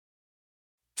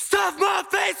of my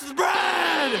face is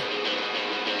red,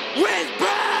 with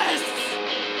breasts,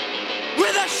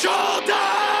 with a shoulder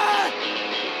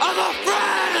of a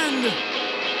friend,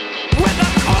 with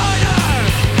a corner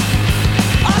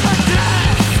of a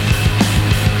desk,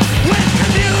 with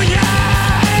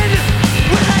communion,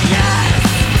 with a yes,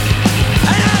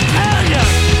 and I'll tell you.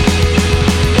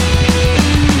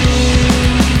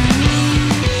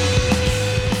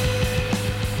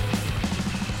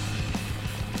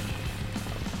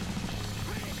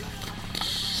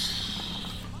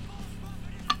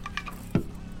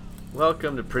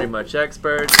 Welcome to Pretty Much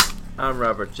Experts. I'm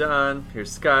Robert John.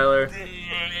 Here's Skylar.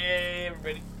 Hey,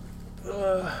 everybody.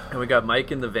 And we got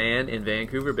Mike in the van in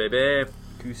Vancouver, baby.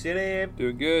 Coo City.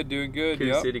 Doing good. Coo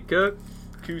Yep. City Cook.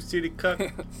 Coo City Cuck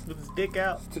with his dick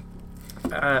out.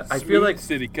 I feel like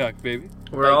City Cuck, baby.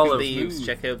 we're Bike all Thieves. smooth.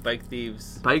 Check out Bike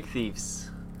Thieves. Bike Thieves.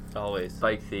 Always.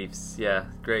 Bike Thieves. Yeah,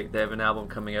 great. They have an album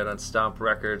coming out on Stomp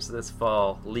Records this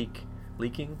fall.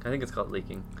 Leaking? I think it's called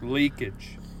Leaking.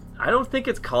 Leakage. I don't think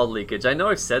it's called Leakage. I know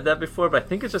I've said that before, but I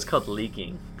think it's just called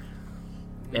Leaking.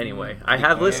 Anyway, I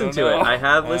have listened to it. I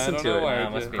have listened to it. Wow,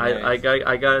 must be I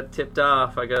nice. got tipped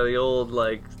off. I got the old,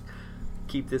 like,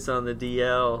 keep this on the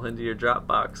DL into your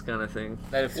Dropbox kind of thing.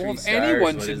 Out of 3 Well, if stars,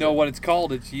 anyone what should is know it? what it's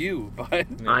called, it's you. But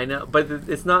I know, but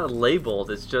it's not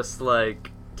labeled. It's just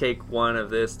like, take one of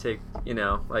this, take,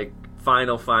 like,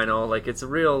 final. Like, it's a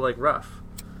real, like, rough.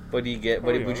 What do you get?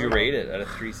 What Oh, yeah, would you right. rate it out of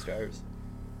 3 stars?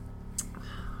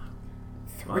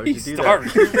 Why would 3 you do that?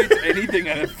 stars. Who rates anything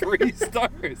out of 3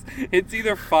 stars? It's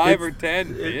either 5 or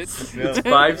 10, It's bitch.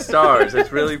 5 stars.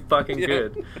 It's really fucking Yeah.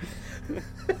 good.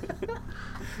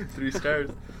 3 stars.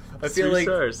 I feel 3 like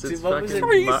stars. It's what was fucking it?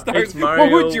 3 Ma- stars. It's Mario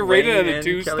What would you rate it out Wayne of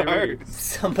 2 and Kelly stars? Reed.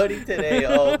 Somebody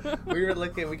today, we were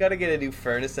looking, we got to get a new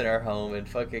furnace in our home, and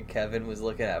fucking Kevin was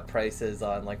looking at prices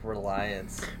on, like,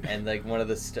 Reliance, and, like, one of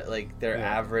the, their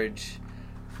Yeah. average,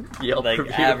 Yelp review.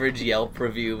 average Yelp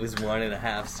review was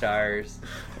 1.5 stars.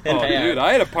 And Oh, dude,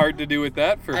 I had a part to do with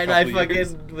that for a and I couple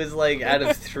years. fucking was like, out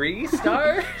of 3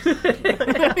 stars?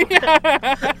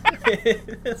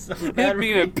 That's not I bad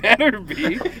mean, it better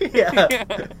be. Yeah.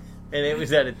 And it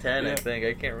was out of 10, I Yeah. think.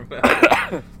 I can't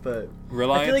remember. But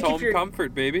Reliance like if Home you're-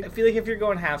 Comfort, baby. I feel like if you're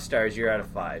going half stars, you're out of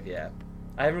 5, yeah.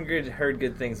 I haven't heard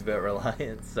good things about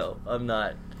Reliance, so I'm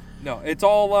not. No, it's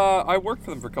all, I worked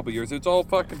for them for a couple years. It's all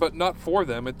fucking, but not for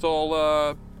them. It's all,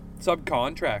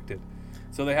 subcontracted.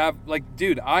 So they have, like,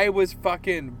 dude, I was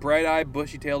fucking bright-eyed,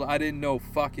 bushy-tailed. I didn't know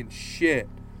fucking shit.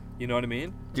 You know what I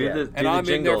mean? Do Yeah. the And I'm in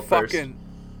jingle there first. fucking,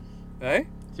 hey?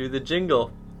 Do the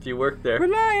jingle if you work there.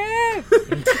 Reliance!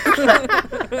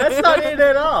 That's not it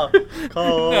at all.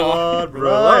 Call No. on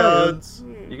Reliance.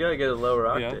 You gotta get a lower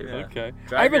Yeah, octave. okay.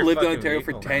 Drive I haven't your lived in fucking Ontario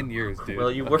for vehicle. 10 years, dude.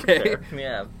 Well, you work Okay? there.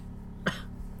 Yeah.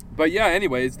 But yeah,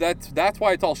 anyways, that's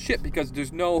why it's all shit, because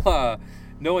there's no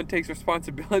one takes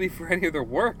responsibility for any of their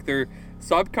work. They're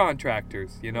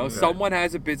subcontractors, you know. Right. Someone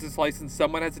has a business license,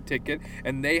 someone has a ticket,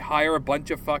 and they hire a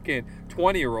bunch of fucking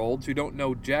 20-year-olds who don't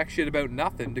know jack shit about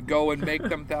nothing to go and make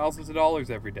them thousands of dollars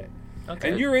every day. Okay.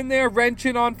 And you're in there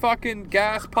wrenching on fucking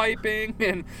gas piping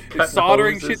and Cutting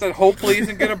soldering hoses. shit that hopefully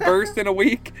isn't gonna burst in a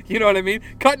week. You know what I mean?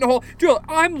 Cutting a hole. Drill.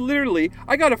 I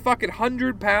got a fucking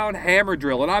 100-pound hammer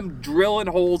drill, and I'm drilling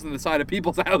holes in the side of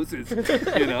people's houses.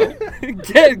 You know,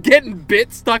 getting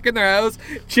bits stuck in their house,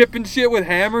 chipping shit with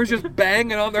hammers, just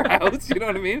banging on their house. You know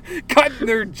what I mean? Cutting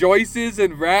their joists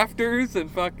and rafters and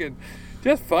fucking.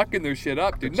 Just fucking their shit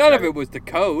up, dude. None of it was the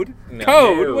code. No.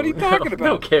 Code? What are you talking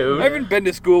No about? code. I haven't been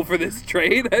to school for this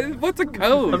trade. What's a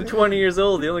code? I'm 20 years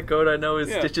old. The only code I know is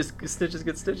Yeah. stitches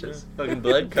get stitches. Fucking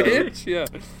blood code. Bitch, yeah.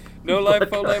 No life,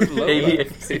 full life, low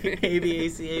life.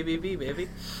 ABACABB, baby.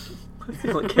 That's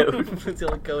the only code. That's the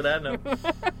only code I know.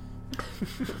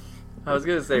 I was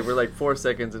gonna say we're like 4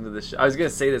 seconds into this. I was gonna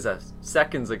say this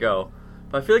seconds ago,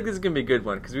 but I feel like this is gonna be a good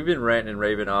one because we've been ranting and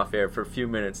raving off air for a few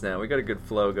minutes now. We got a good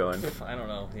flow going. I don't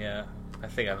know, yeah. I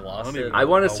think I've lost don't it. even- I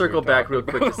want to Oh, circle we're back talking real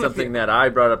quick to about- something that I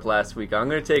brought up last week. I'm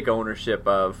gonna take ownership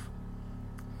of.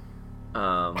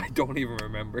 I don't even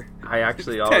remember. I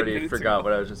actually It's 10 already minutes forgot ago.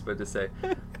 what I was just about to say.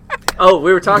 Oh,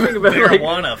 we were talking about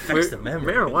Marijuana affects the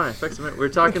memory. Marijuana affects the memory. We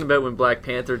were talking about when Black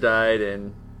Panther died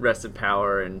and rest in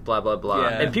power and blah blah blah,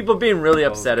 Yeah. and people being really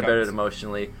Those upset about it cucks.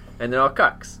 emotionally, and they're all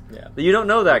cucks. Yeah. You don't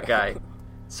know that guy.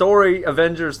 Sorry,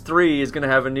 Avengers 3 is gonna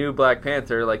have a new Black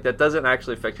Panther. Like that doesn't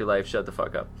actually affect your life. Shut the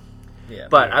fuck up. Yeah.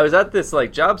 But I was at this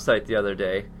like job site the other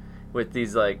day with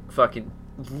these like fucking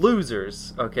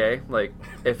losers. Okay, like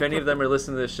if any of them are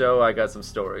listening to this show, I got some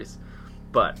stories.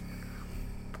 But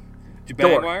Did you bang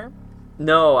Door. wire?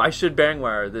 no, I should bang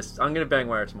wire this. I'm gonna bang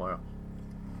wire tomorrow.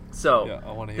 So Yeah,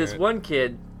 I want to hear this it. one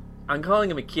kid I'm calling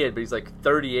him a kid, but he's like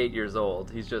 38 years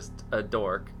old. He's just a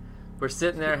dork. We're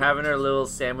sitting there having our little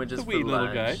sandwiches for Sweet lunch.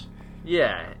 little guy.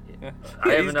 Yeah.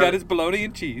 He's got his bologna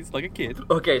and cheese like a kid.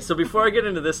 Okay, so before I get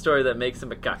into this story that makes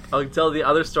him a cuck, I'll tell the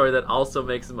other story that also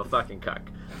makes him a fucking cuck.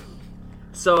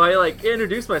 So I like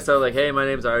introduce myself like, hey, my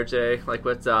name's RJ. Like,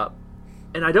 what's up?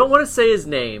 And I don't want to say his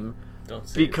name Don't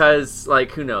say because,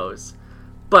 like, who knows?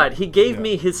 But he gave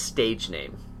me his stage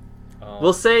name. Oh.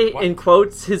 We'll say, What? in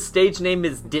quotes, his stage name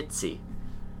is Ditzy.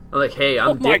 I'm like, hey, I'm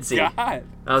Oh my Ditzy. god.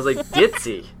 I was like,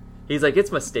 Ditzy. He's like,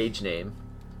 it's my stage name.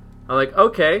 I'm like,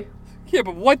 okay. Yeah,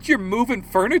 but what's your moving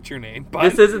furniture name, bud?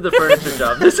 This isn't the furniture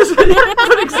job. This is but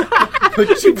exactly.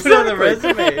 What you put on the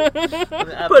Exactly. resume? On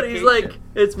the But he's application. like,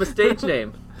 it's my stage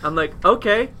name. I'm like,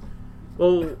 okay.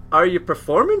 Well, are you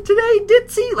performing today,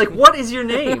 Ditzy? Like, what is your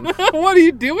name? What are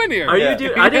you doing here? Are Yeah. you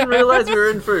doing? I didn't realize we were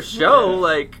in for a show.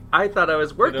 Like, I thought I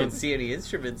was I working. don't see any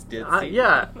instruments, did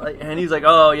Yeah, like, and he's like,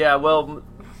 oh yeah, well,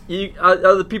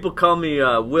 other people call me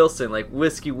Wilson, like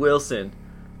Whiskey Wilson.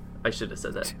 I should have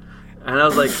said that. And I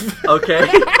was like, okay.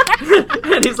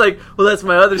 And he's like, well, that's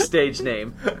my other stage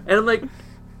name. And I'm like,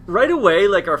 right away,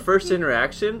 like our first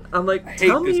interaction, I'm like, hate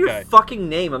tell me this your guy. fucking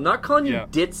name. I'm not calling you Yeah.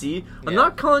 Ditzy. I'm Yeah.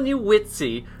 not calling you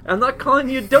Witsy. I'm not calling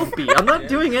you Dopey. I'm not Yeah.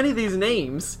 doing any of these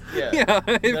names. Yeah. Yeah.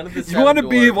 None of the You want to seven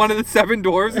be dwarves. one of the 7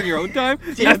 dwarves in your own time?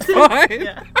 you That's think- fine.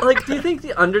 Yeah. Like, do you think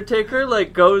the Undertaker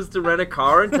like goes to rent a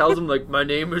car and tells him like, my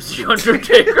name is the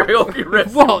Undertaker. I hope you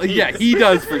rest. Well, in yeah, peace." he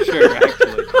does for sure,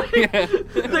 actually. Yeah.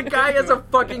 The guy has a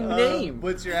fucking name.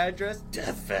 What's your address?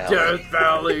 Death Valley. Death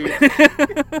Valley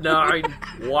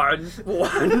 911.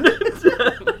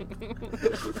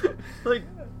 Like,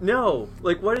 no.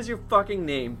 Like, what is your fucking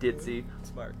name, Ditzy?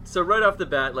 Smart. So right off the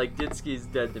bat, like, Ditsky's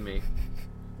dead to me.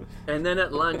 And then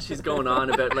at lunch, he's going on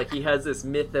about like he has this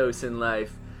mythos in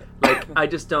life. Like, I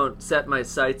just don't set my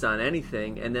sights on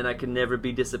anything, and then I can never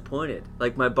be disappointed.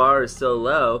 Like, my bar is so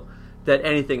low that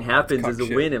anything happens is a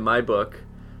shit. win in my book.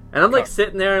 And I'm like Cuck.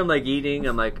 sitting there, I'm like eating,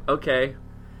 I'm like, okay.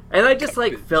 And I just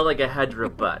like bitch. felt like I had to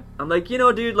rebut. I'm like, you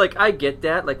know, dude, like I get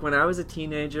that. Like when I was a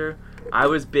teenager, I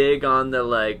was big on the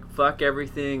like fuck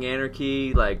everything,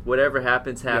 anarchy, like whatever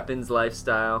happens,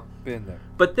 lifestyle. Been there.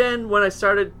 But then when I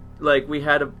started, like, we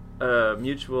had a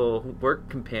mutual work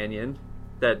companion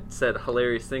that said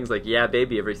hilarious things like, yeah,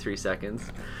 baby, every 3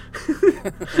 seconds.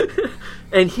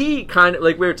 And he kind of,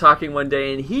 like, we were talking one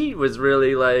day, and he was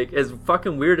really, like, as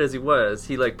fucking weird as he was,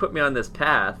 he, like, put me on this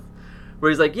path where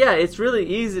he's like, yeah, it's really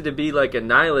easy to be, like, a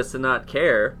nihilist and not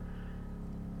care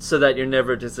so that you're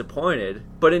never disappointed.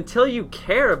 But until you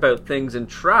care about things and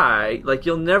try, like,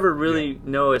 you'll never really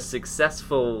know a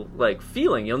successful, like,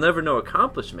 feeling. You'll never know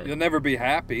accomplishment. You'll never be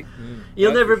happy.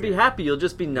 You'll That's never for be sure. happy. You'll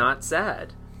just be not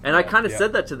sad. And I kind of Yeah.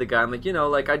 said that to the guy. I'm like, you know,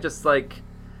 like, I just, like,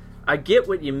 I get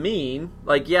what you mean.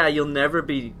 Like, yeah, you'll never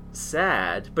be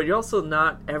sad, but you're also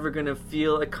not ever going to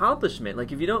feel accomplishment.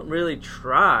 Like, if you don't really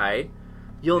try,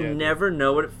 you'll Yeah, dude. never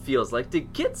know what it feels like to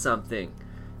get something.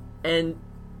 And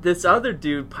this other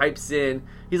dude pipes in.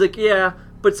 He's like, yeah,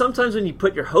 but sometimes when you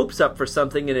put your hopes up for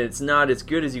something and it's not as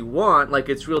good as you want, like,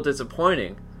 it's real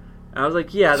disappointing. And I was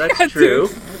like, yeah, that's Yeah, true.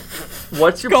 dude.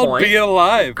 What's your It's called point? being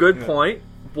alive. Good Yeah. point.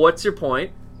 What's your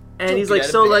point? And Don't he's get like, out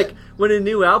of so, bed. like, when a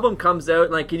new album comes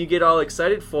out, like, and you get all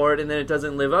excited for it, and then it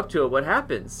doesn't live up to it, what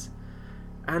happens?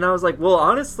 And I was like, well,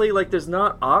 honestly, like, there's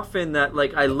not often that,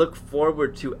 like, I look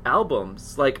forward to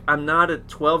albums. Like, I'm not a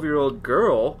 12-year-old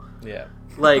girl. Yeah.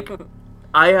 Like,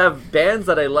 I have bands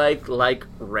that I like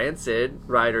Rancid,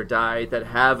 Ride or Die, that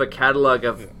have a catalog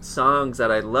of songs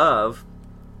that I love.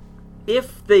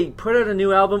 If they put out a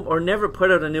new album or never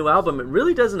put out a new album, it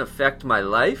really doesn't affect my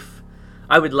life.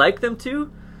 I would like them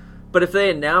to, but if they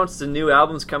announced a new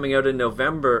album's coming out in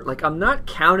November, like, I'm not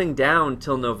counting down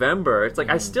till November. It's like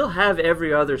I still have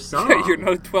every other song. You're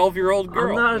not a 12-year-old girl.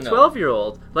 I'm not a No.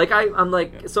 12-year-old. Like, I'm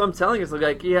like, so I'm telling you,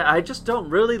 like, yeah, I just don't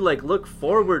really, like, look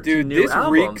forward to Dude, new this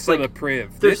albums. reeks like, of the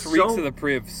priv. there's This reeks so- of the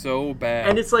priv so bad.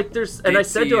 and it's like and I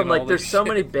said Dixie to him, and like, all there's this so shit.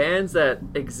 many bands that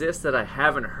exist that I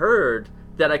haven't heard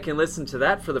that I can listen to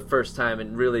that for the first time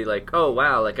and really, like, oh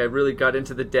wow, like, I really got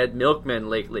into the Dead Milkmen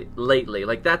lately.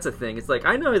 Like, that's a thing. It's like,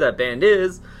 I know who that band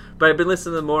is, but I've been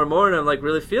listening to them more and more, and I'm, like,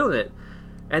 really feeling it.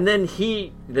 And then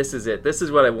this is it. This is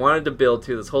what I wanted to build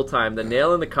to this whole time, the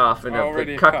nail in the coffin of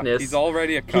already the a cuck. cuckness. He's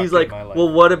already a cuck He's in like, my life.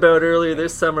 well, what about earlier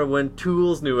this summer when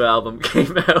Tool's new album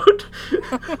came out?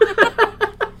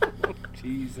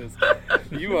 Jesus.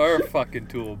 You are a fucking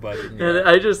tool, buddy. And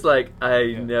I just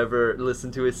never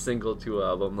listened to a single Tool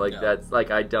album. Like No. that's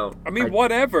like I don't. I mean,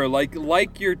 whatever. Like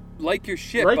your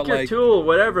shit, like but your like, Tool,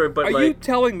 whatever. But are like, you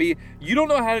telling me you don't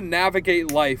know how to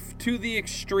navigate life to the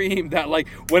extreme that like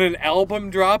when an album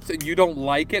drops and you don't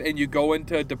like it and you go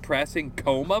into a depressing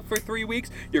coma for 3 weeks,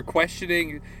 you're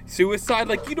questioning suicide?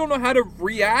 Like you don't know how to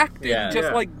react Yeah. in just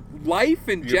Yeah. like life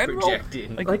in You're general.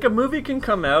 projecting. like a movie can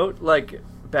come out like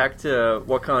back to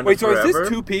Wakanda Wait, so Forever. is this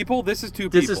two people? This is two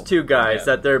This people. is two guys Yeah.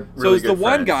 that they're So really there's the good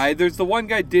one friends. guy. There's the one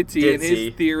guy, Ditzy, and his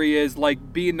Ditzy. theory is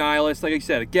like be a nihilist. Like I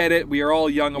said, get it. We are all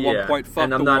young at one point. Fuck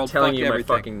and I'm the not world. telling fuck you everything.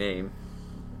 my fucking name.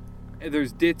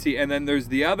 There's Ditzy, and then there's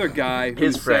the other guy His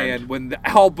who's friend. saying, when the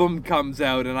album comes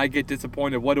out and I get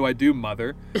disappointed, what do I do,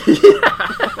 mother?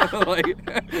 Like,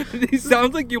 he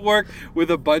sounds like you work with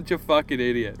a bunch of fucking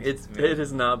idiots. It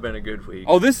has not been a good week.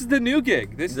 Oh, this is the new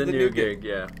gig. This the is the new gig,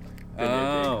 yeah. The new gig.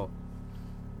 Oh,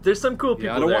 There's some cool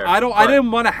people yeah. I don't. there. I didn't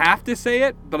want to have to say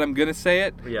it, but I'm gonna say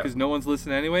it Yeah. because no one's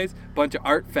listening anyways. Bunch of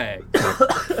art fags.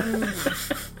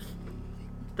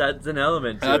 That's an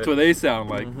element to That's it. what they sound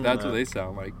like. Mhm. That's what they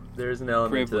sound like. There's an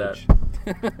element Privilege. to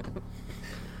that.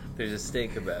 There's a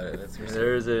stink about it. That's for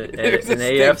sure. There's There's an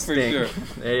a AF stink stink.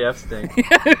 for AF stink.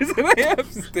 Yeah, there's an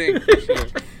AF stink for sure.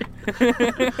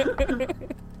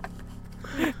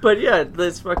 But yeah,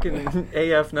 this fucking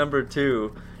AF number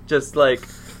 2, just like,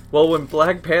 well, when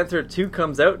Black Panther 2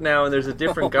 comes out now and there's a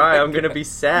different Oh guy, my I'm gonna be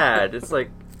sad. It's like,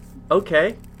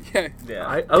 okay, Yeah.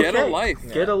 Yeah. okay, Get a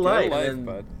life. Get a life. life, And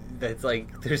bud. It's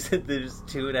like there's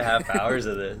 2.5 hours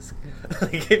of this.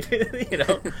 Like, you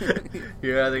know,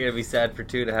 you're either gonna be sad for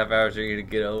 2.5 hours or you're gonna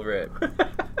get over it.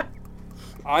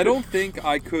 I don't think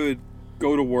I could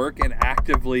go to work and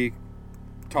actively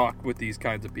talk with these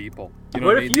kinds of people. You know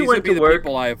What what I if mean? you These went would be to the work-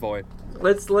 people I avoid.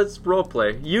 Let's role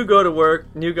play. You go to work,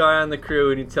 new guy on the crew,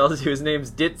 and he tells you his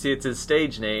name's Ditzy. It's his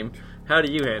stage name. How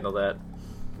do you handle that?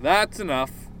 That's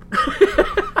enough.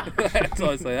 That's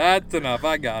all I say. That's enough.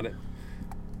 I got it.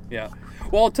 Yeah.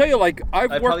 Well, I'll tell you, like,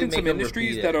 I've I'd worked probably in some make 'em industries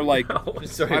repeat that it. are like,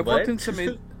 Sorry, I've what? worked in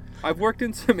some, I've worked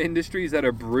in some industries that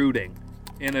are brooding,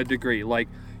 in a degree. Like,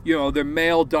 you know, they're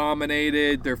male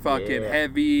dominated. They're fucking Yeah.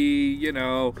 heavy. You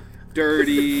know,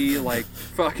 dirty, like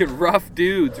fucking rough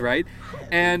dudes, right?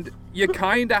 And you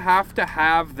kind of have to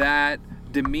have that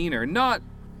demeanor. Not.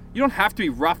 You don't have to be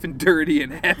rough and dirty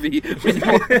and heavy when you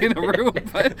walk in a room,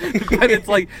 but it's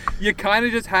like you kind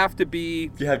of just have to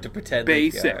be You have to pretend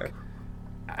basic. Like you are.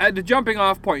 At the jumping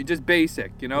off point, just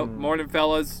basic, you know. Mm. Morning,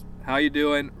 fellas. How you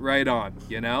doing? Right on,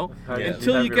 you know. How do Yeah.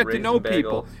 Until have you your get to know raisin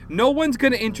bagel? people, no one's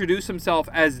gonna introduce himself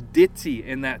as Ditzy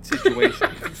in that situation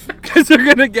because they're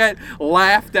gonna get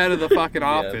laughed out of the fucking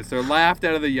office or laughed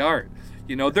out of the yard.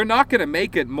 You know, they're not gonna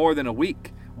make it more than a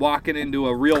week walking into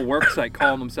a real work site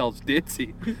calling themselves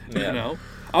Ditzy. Yeah. You know.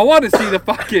 I want to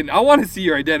see I want to see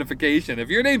your identification. If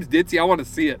your name's Ditzy, I want to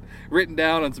see it written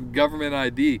down on some government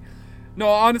ID. No,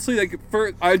 honestly, like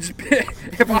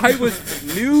if I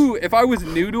was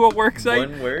new to a work site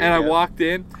One word, and I yeah. walked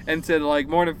in and said like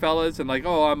 "Morning, fellas," and like,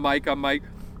 "Oh, I'm Mike,"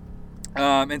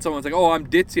 and someone's like, "Oh, I'm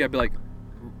Ditzy," I'd be like,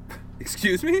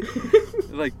 "Excuse me?"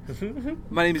 Like,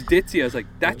 "My name is Ditzy." I was like,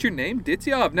 "That's your name,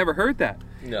 Ditzy? Oh, I've never heard that."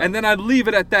 No. And then I'd leave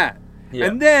it at that. Yeah.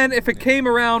 And then if it came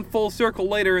around full circle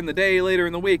later in the day, later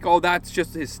in the week, oh, that's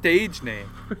just his stage name.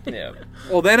 Yeah.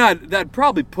 Well, then that'd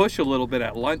probably push a little bit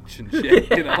at lunch and shit,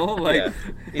 you know, like, Yeah.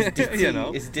 Is Ditzy, you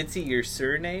know. is Ditzy your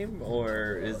surname,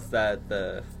 or is that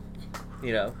the,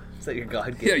 you know, is that your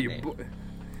God-given Yeah, you. name?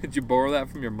 Did you borrow that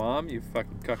from your mom, you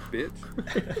fucking cuck bitch?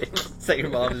 Is that your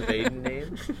mom's maiden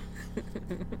name?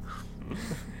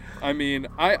 I mean,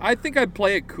 I think I'd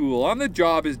play it cool. On the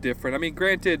job is different. I mean,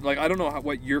 granted, like, I don't know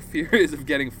what your fear is of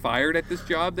getting fired at this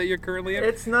job that you're currently in.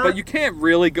 It's not- But you can't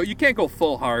really go. You can't go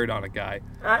full hard on a guy.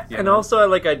 And know?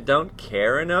 also, I don't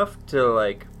care enough to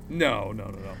like. No.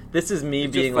 This is me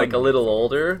It's just being like a fun. little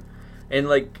older, and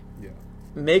like Yeah.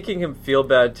 making him feel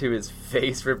bad to his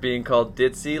face for being called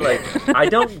Ditzy. Like I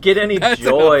don't get any That's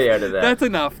joy enough. out of that. That's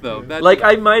enough, though. That's Like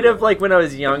I enough. might have like when I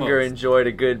was younger most. enjoyed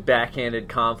a good backhanded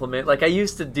compliment. Like I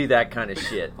used to do that kind of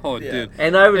shit. Oh, Yeah. dude.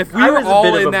 And I was If we I were was a all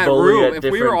bit of in a that bully room, at if we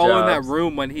were different all in that jobs.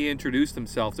 room when he introduced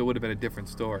himself, it would have been a different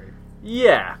story.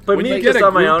 Yeah, but When me you get just a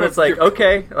on my group own, of it's like your-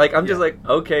 okay, like I'm just Yeah. like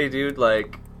okay, dude,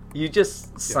 like you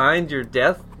just signed your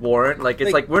death warrant. Like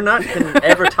it's Like- like we're not gonna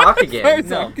ever talk again.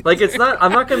 No. Like it's not.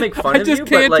 I'm not gonna make fun I of just you,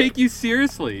 can't but like take you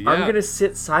seriously. I'm yeah. gonna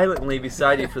sit silently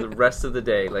beside you for the rest of the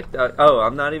day. Like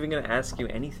I'm not even gonna ask you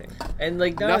anything. And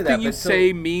like none of Nothing that, you but so-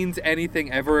 say means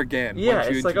anything ever again. Yeah, once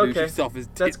you it's like introduce okay, yourself as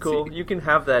that's Ditzy. cool. You can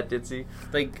have that, Ditzy.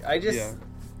 like I just Yeah.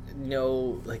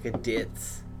 know like a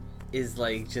ditz, is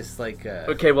like just like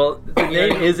Okay, well, the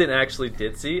name isn't actually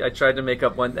Ditzy. I tried to make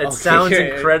up one. It Okay, sounds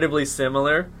you're- incredibly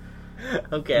similar.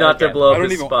 okay. Not to blow I up don't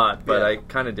his even- spot, but yeah. I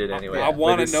kind of did anyway. I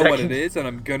want With to the know what second- it is, and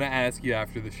I'm gonna ask you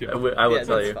after the I show. will yeah,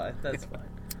 tell that's you. fine. That's fine.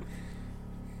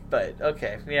 But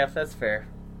okay, yeah, that's fair.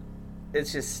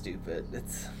 It's just stupid.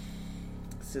 It's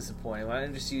disappointing. Why don't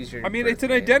you just use your? I mean, birth it's an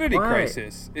name? identity Why?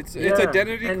 crisis. It's Yeah,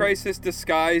 identity and- crisis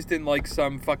disguised in like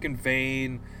some fucking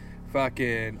vain,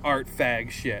 fucking art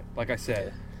fag shit. Like I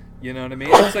said, you know what I mean?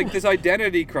 It's like this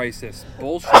identity crisis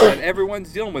bullshit that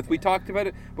everyone's dealing with. We talked about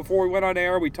it before we went on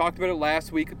air. We talked about it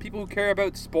last week. People who care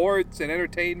about sports and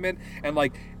entertainment and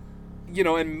like, you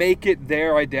know, and make it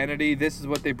their identity. This is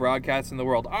what they broadcast in the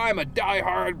world. I'm a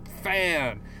diehard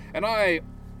fan, and I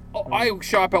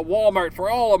shop at Walmart for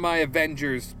all of my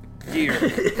Avengers gear.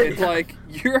 It's like,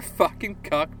 you're a fucking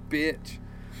cuck bitch.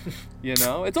 You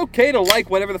know? It's okay to like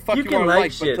whatever the fuck You you, can want to like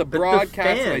like, shit, but to but the broadcast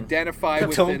and fan- identify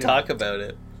with Don't it. talk about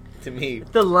it. To me,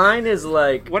 The line is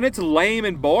like, When it's lame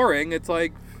and boring, it's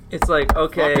like, it's like,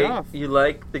 okay, Fuck off. you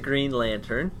like the Green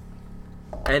Lantern,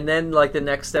 and then like the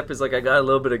next step is like, I got a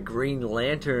little bit of Green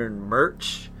Lantern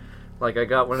merch, like I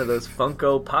got one of those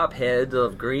Funko Pop heads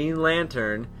of Green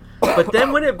Lantern, but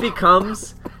then when it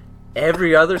becomes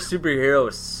every other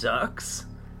superhero sucks,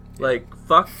 like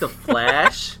fuck the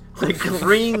Flash. The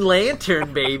Green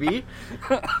Lantern, baby.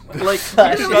 Like,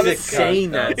 Flash you're is a insane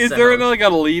cunt, that is there sounds. like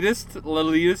elitist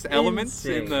elements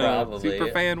Insane. in the probably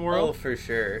superfan Oh, world? for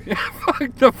sure.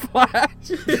 Fuck the Flash.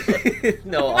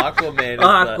 No, Aquaman. Is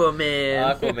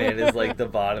Aquaman. Aquaman is like the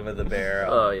bottom of the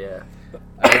barrel. Oh, yeah.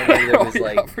 I remember there Oh, was yeah,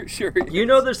 like, for sure. You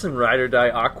know there's some ride or die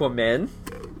Aquamen?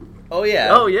 oh yeah,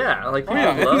 Oh, yeah. Like, Oh, people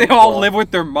yeah, love they all Paul. live with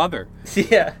their mother.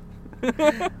 yeah,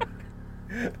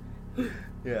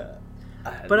 yeah.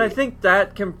 But I think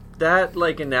that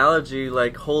like analogy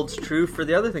like holds true for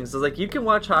the other things. So like you can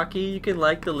watch hockey, you can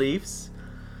like the Leafs,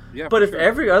 Yeah, but for if sure.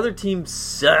 every other team do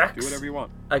sucks whatever you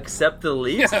want. except the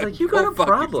Leafs, Yeah, it's like you go got a fuck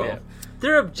problem. yourself.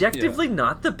 They're objectively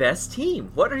not the best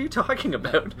team. What are you talking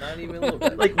about? Not even a little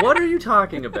bit. Like what are you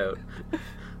talking about?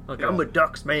 Like Yeah. I'm a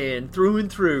Ducks man through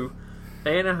and through.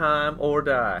 Anaheim or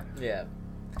die. yeah.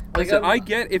 Listen, I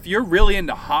get if you're really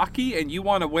into hockey and you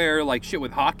want to wear like shit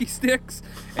with hockey sticks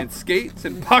and skates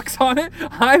and pucks on it.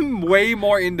 I'm way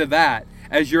more into that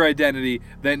as your identity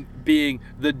than being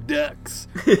the Ducks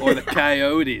or the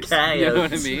Coyotes. You know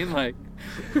what I Coyotes. mean? Like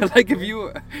if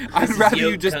you, I'd is rather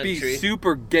your you just country. be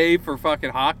super gay for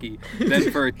fucking hockey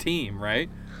than for a team, right?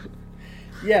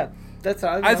 Yeah, that's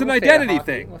I'm As I'm an a fan of identity hockey.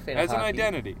 thing. I'm a fan of As an hockey.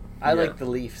 identity. I Yeah. like the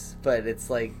Leafs, but it's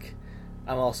like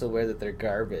I'm also aware that they're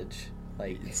garbage.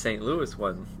 Like, St. Louis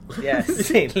won. yeah,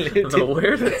 St. Louis. I'm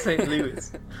aware that St.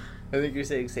 Louis. I think you're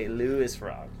saying St. Louis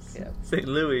wrong. Yeah. St.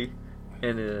 Louis,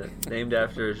 and named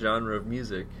after a genre of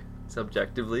music,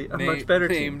 subjectively a much better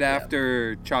named team.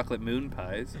 after chocolate moon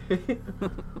pies.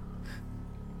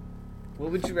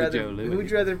 What would you rather? Joe Who Louis. would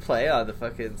you rather play on, the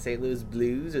fucking St. Louis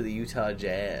Blues or the Utah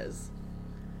Jazz?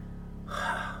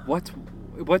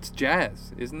 What's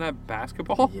jazz? Isn't that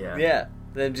basketball? Yeah. Yeah,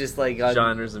 then just like on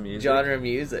Genres of music. genre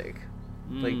music.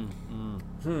 Like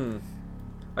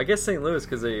I guess St. Louis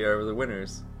because they are the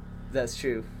winners. that's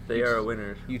true. They are a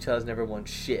winner. Utah's never won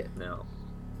shit. No.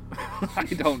 I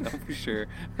don't know for sure.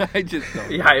 I just don't.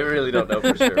 Yeah, I really don't know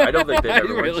for sure. I don't think they've I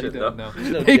ever won really shit don't though. know.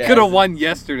 no They jazz. could have won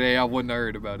yesterday. I wouldn't have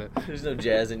heard about it. There's no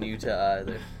jazz in Utah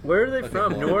either. Where are they Fucking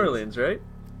from? New Mormons. Orleans, right?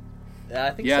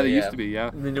 I think Yeah, so, they used to be. Yeah.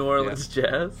 The New Orleans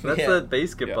Jazz. That's Yeah. a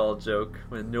basketball joke.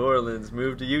 When New Orleans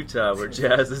moved to Utah, where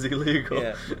jazz is illegal.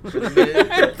 Yeah.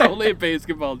 It's only a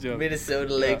basketball joke.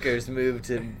 Minnesota Lakers moved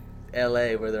to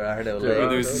L.A. where there are no There Where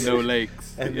are lakes. there's no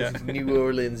lakes. And Yeah. the New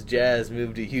Orleans Jazz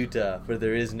moved to Utah where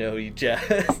there is no jazz.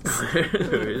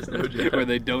 There is no jazz. Where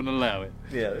they don't allow it.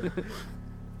 yeah.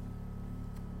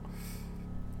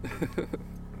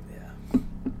 Yeah.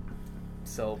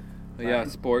 So. Yeah,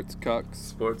 sports cucks.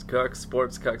 Sports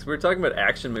cucks. We were talking about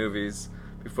action movies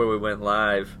before we went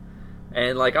live,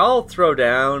 and like I'll throw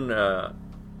down a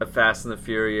Fast and the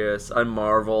Furious, a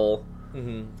Marvel,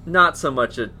 Mhm. not so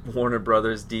much a Warner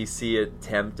Brothers DC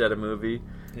attempt at a movie,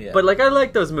 Yeah. but like I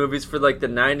like those movies for like the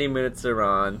 90 minutes they're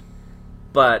on,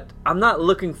 but I'm not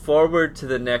looking forward to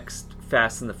the next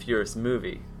Fast and the Furious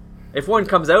movie. If one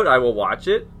comes out, I will watch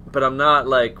it, but I'm not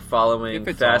like following If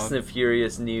it's Fast on. and the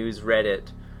Furious news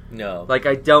Reddit. no. Like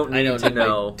I don't I need don't to need my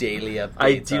know. daily updates.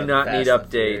 I do on not Fast need and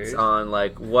updates Furious. on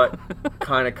like what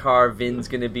kind of car Vin's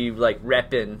gonna be like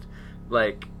repping.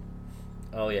 Like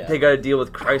Oh yeah. they got to deal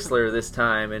with Chrysler this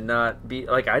time and not be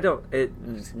like I don't.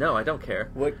 No, I don't care.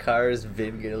 What car is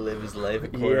Vin gonna live his life a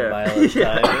quarter Yeah. mile at a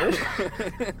Yeah.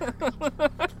 time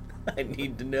in? I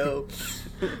need to know.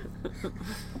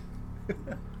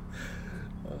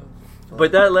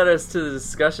 But that led us to the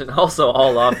discussion, also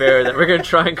all off air, that we're going to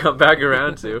try and come back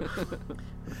around to.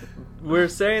 We're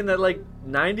saying that, like,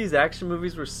 90s action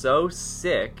movies were so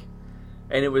sick,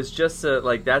 and it was just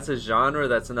that's a genre,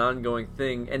 that's an ongoing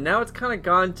thing. And now it's kind of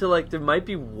gone to, like, there might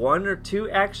be 1 or 2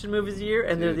 action movies a year,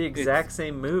 and they're the exact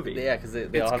same movie. Yeah, because they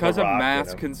It's all have because The of Rock in mass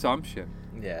them. consumption.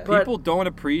 Yeah. But- People don't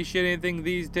appreciate anything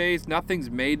these days. Nothing's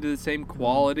made to the same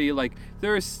quality. Like,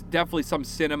 there's definitely some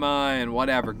cinema and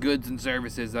whatever, goods and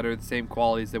services that are the same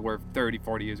quality as they were 30,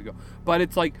 40 years ago. But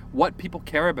it's like what people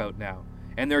care about now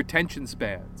and their attention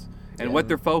spans and what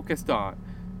they're focused on.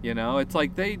 You know, it's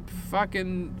like they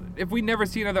fucking... If we never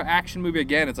see another action movie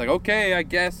again, it's like, okay, I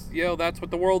guess, that's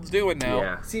what the world's doing now.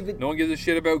 Yeah. See, but No one gives a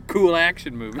shit about cool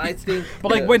action movies. I think...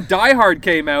 But, like, when Die Hard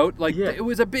came out, like, Yeah. it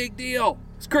was a big deal.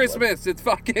 It's Christmas. It's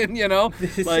fucking,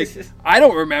 like, I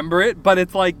don't remember it, but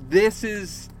it's like, this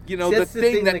is, See, the that's the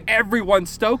thing thing, that like- everyone's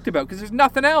stoked about because there's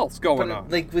nothing else going But, on.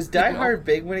 like, was Die You know? Hard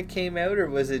big when it came out, or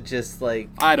was it just, like,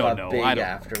 I don't got know. big I don't know.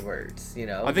 afterwards,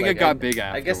 I think it got big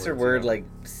I guess there afterwards, were, yeah. like,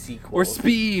 sequels. Or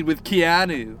Speed with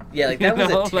Keanu. Yeah, like, that You was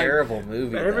know, a like- terrible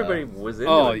movie, But everybody though. was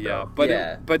into Oh, it, yeah. though. But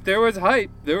Yeah. but there was hype.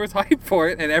 There was hype for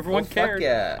it, and everyone Well, fuck cared.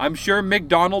 yeah. I'm sure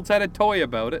McDonald's had a toy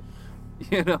about it.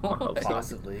 hope so.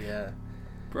 Possibly, yeah.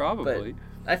 Probably.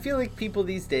 I feel like people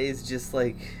these days just,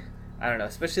 like... I don't know,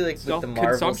 especially, like, with the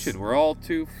Marvel... Self-consumption. We're all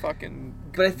too fucking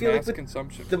But I feel like mass with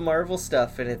consumption. the Marvel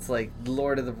stuff, and it's like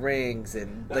Lord of the Rings,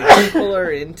 and like people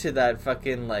are into that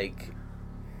fucking like,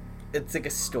 it's like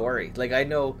a story. Like I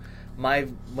know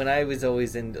when I was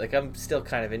always in, like I'm still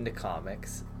kind of into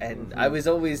comics, and I was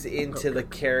always into the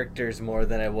characters more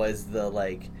than I was the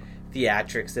like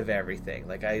theatrics of everything.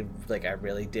 Like I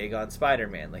really dig on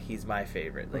Spider-Man. Like he's my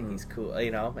favorite. Like he's cool,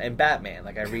 and Batman.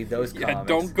 Like I read those Yeah, comics.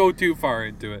 don't go too far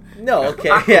into it. No, okay,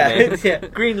 yeah, yeah.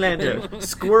 Green Lantern.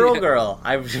 Squirrel Girl.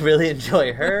 I really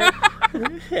enjoy her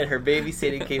and her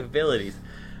babysitting capabilities.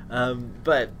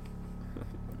 But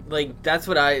like that's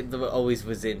what I always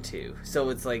was into. So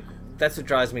it's like that's what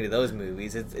draws me to those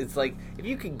movies. It's like if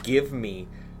you could give me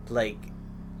like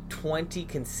 20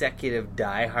 consecutive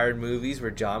Die Hard movies where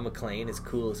John McClane is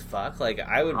cool as fuck, like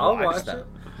I would I'll watch watch them.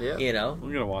 it. Yeah. You know,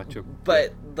 We're gonna watch it.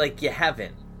 but like you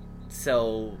haven't.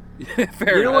 So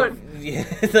Fair You know enough. what? yeah,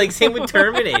 like same with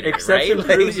Terminator, Exception right?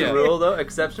 proves Yeah. the rule, though.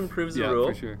 Exception proves the Yeah, rule.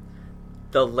 for sure.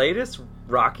 The latest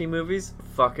Rocky movies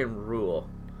fucking rule.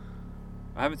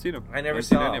 I haven't seen them. I never haven't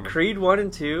seen saw any of 'em. Creed 1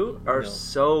 and 2 are No.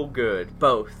 so good.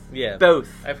 Both. Yeah. Both.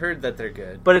 I've heard that they're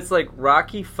good. But it's like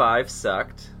Rocky 5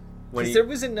 sucked. When Because he, there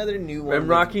was another new one. and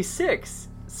Rocky 6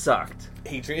 sucked.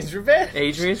 with Adrian's Revenge.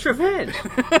 Adrian's Revenge.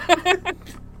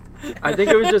 I think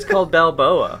it was just called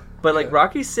Balboa. But like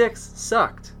Rocky 6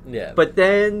 sucked. Yeah. But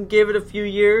then give it a few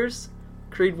years.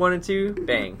 Creed 1 and 2,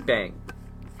 bang, bang.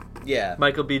 yeah.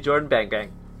 Michael B. Jordan, bang,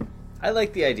 bang. I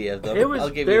like the idea of them. It was, I'll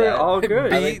give they you were that. all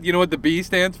good. I B, like- you know what the B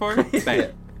stands for?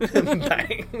 Bang.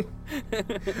 Bang.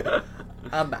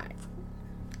 I'm back.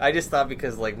 I just thought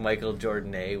because like Michael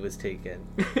Jordan A was taken.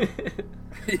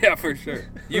 Yeah, for sure.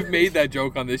 You've made that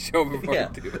joke on this show before, Yeah.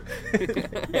 too.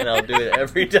 And I'll do it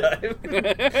every time.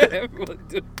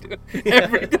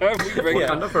 Every time we bring it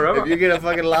Wakanda up. forever. If you get a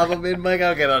fucking lava mid mic,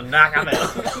 I'll get a knock him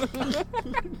out.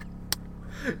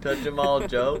 Touch them all,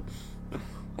 Joe.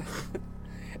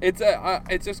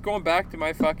 It's just going back to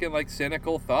my fucking like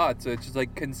cynical thoughts. It's just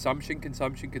like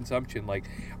consumption. Like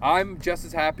I'm just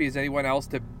as happy as anyone else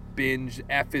to binge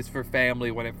F is for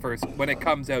Family when it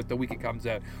comes out, the week it comes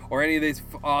out, or any of these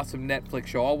awesome Netflix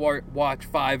show. I'll watch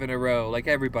 5 in a row like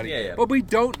everybody. Yeah. But we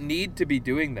don't need to be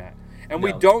doing that. And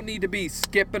we No. don't need to be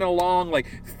skipping along like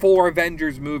 4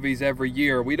 Avengers movies every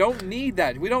year. We don't need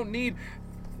that. We don't need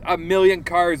a million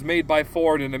cars made by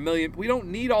Ford and a million. We don't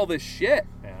need all this shit,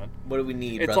 man. What do we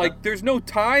need, It's brother? like there's no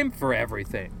time for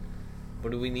everything. What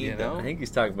do we need, You though? know? I think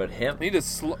he's talking about him. I need to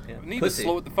slow. Yeah. Need Pussy. to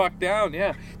slow it the fuck down.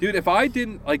 Yeah, dude. If I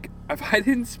didn't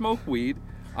smoke weed,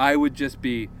 I would just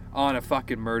be on a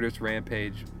fucking murderous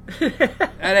rampage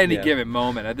at any Yeah. given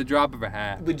moment, at the drop of a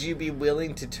hat. Would you be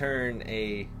willing to turn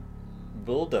a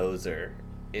bulldozer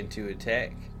into a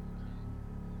tank?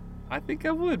 I think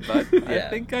I would, but Yeah. I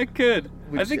think I could.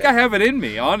 Would I think you- I have it in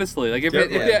me, honestly. Like if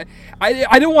it, Yeah.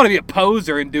 I don't want to be a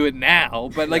poser and do it now,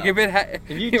 but like No. if it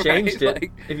If you right, changed it,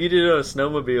 like, if you did it on a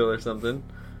snowmobile or something,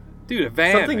 dude, a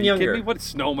van. Something Are you kidding younger. me? What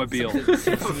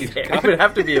snowmobile? it would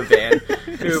have to be a van.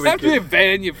 It have to be a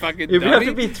van, you fucking It would have dummy.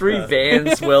 to be 3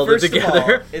 vans welded First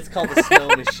together. of all, it's called a snow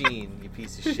machine, you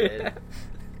piece of shit.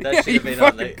 That Yeah, should you have been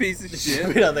on fucking the piece of should shit.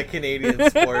 have been on the Canadian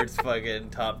sports fucking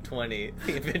top 20.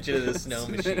 The invention of the snow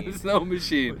machine. Snow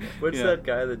machine. What's Yeah. that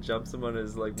guy that jumps him on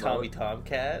his like Tommy mullet?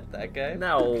 Tomcat, that guy.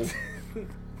 No.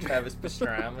 Travis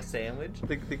Pastrana sandwich.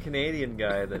 The Canadian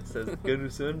guy that says "Gonna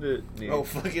send it." Oh,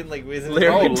 fucking like isn't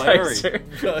Larry it? Larry.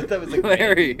 Ticer. No, that was like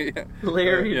Larry.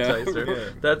 Larry Yeah. Ticer. Yeah.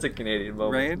 That's a Canadian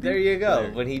moment. Randy? There you go.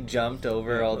 Larry. When he jumped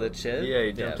over all the shit. Yeah,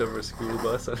 he jumped over a school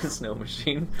bus on a snow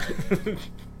machine.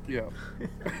 Yeah.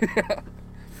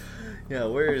 Yeah,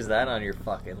 where is that on your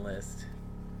fucking list?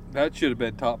 That should have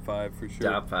been top 5 for sure.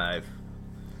 Top 5.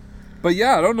 But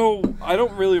yeah, I don't know. I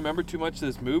don't really remember too much of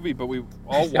this movie, but we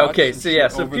all watched Okay, it so yeah,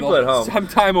 so over people at home.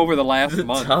 sometime over the last The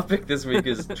month. topic this week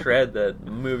is Tread, that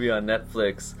movie on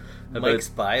Netflix. about Mike's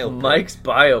biopic. Mike's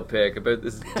biopic about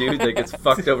this dude that gets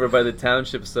fucked over by the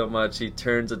township so much he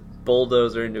turns a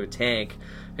bulldozer into a tank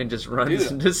and just runs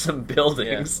Dude. into some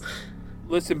buildings.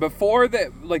 Listen, before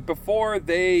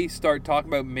they start talking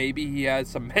about maybe he has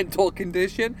some mental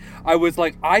condition, I was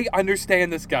like, I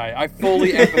understand this guy. I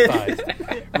fully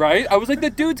empathize, right? I was like, the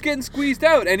dude's getting squeezed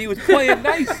out, and he was playing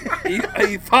nice.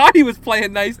 He thought he was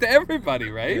playing nice to everybody,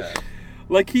 right? Yeah.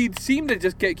 Like, he seemed to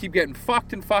just keep getting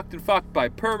fucked and fucked and fucked by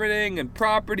permitting and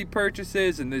property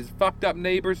purchases and his fucked up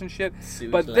neighbors and shit.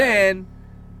 Sewage But line. then,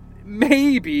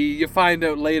 maybe you find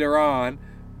out later on,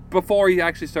 before he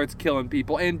actually starts killing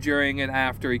people and during and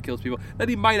after he kills people, that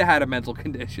he might have had a mental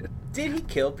condition. Did he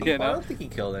kill people? You know? I don't think he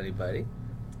killed anybody.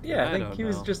 Yeah, I I think don't he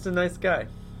was know. just a nice guy.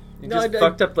 He No, just I-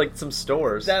 fucked up like some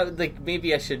stores. That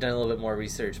maybe I should have done a little bit more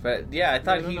research, but yeah, I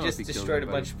thought I don't he know just if he killed destroyed a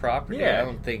anybody. bunch of property. Yeah. I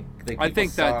don't think I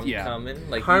think saw that- him yeah. coming.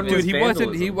 Like Harmless Dude,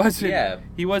 he wasn't. Yeah.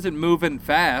 He wasn't moving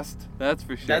fast. That's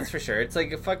for sure. That's for sure. It's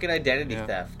like a fucking identity Yeah.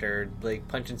 theft or like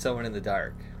punching someone in the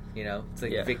dark. You know, it's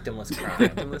like Yeah. victimless crime.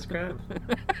 Victimless crime.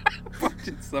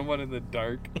 Punching someone in the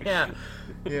dark. Yeah.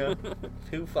 Yeah.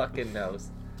 Who fucking knows?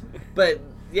 But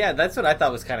yeah, that's what I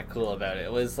thought was kind of cool about it.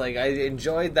 It was like I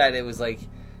enjoyed that it was like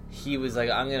he was like,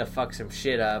 I'm gonna fuck some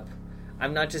shit up.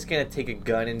 I'm not just gonna take a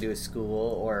gun into a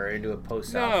school or into a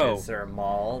post No. office or a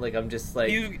mall. Like I'm just like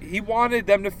He wanted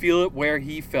them to feel it where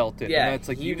he felt it. Yeah, And that's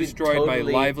like, he you was destroyed my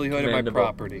totally livelihood and my commendable.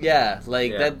 property. yeah,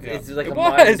 like Yeah. that. Yeah. It's like It a was,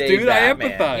 modern day dude, I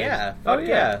Batman. empathize. Yeah, Oh, fuck yeah.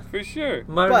 yeah. For sure.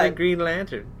 Modern But- Green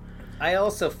Lantern. I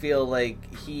also feel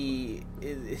like he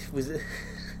was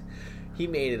he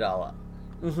made it all up.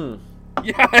 Mm-hmm.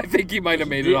 Yeah, I think he might have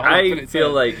made it all up in I his feel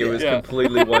head. like it was Yeah.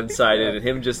 completely one-sided Yeah. and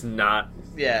him just not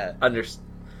Yeah,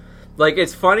 Like,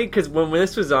 it's funny because when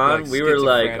this was on, Like we were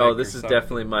like, schizophrenic oh, or this is something.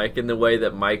 definitely Mike, in the way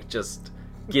that Mike just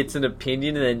gets an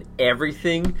opinion and then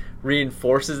everything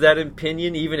reinforces that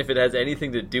opinion, even if it has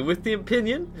anything to do with the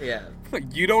opinion. yeah.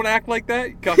 You don't act like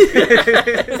that? Come-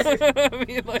 I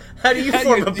mean, like, How do you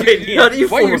form opinion? How do you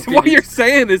what form you're, opinions? what you're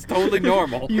saying is totally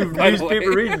normal. You by the newspaper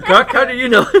way. reading cuck? How do you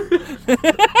know?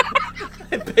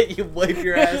 I bet you wipe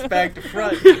your ass back to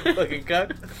front, you fucking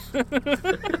cuck.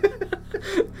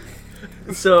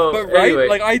 So, But right, anyway,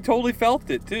 like I totally felt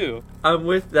it too. I'm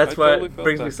with. That's I why totally it felt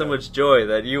brings me that so guy. much joy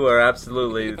that you are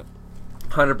absolutely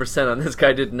 100% on this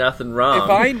guy did nothing wrong. If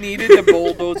I needed to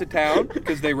bulldoze a town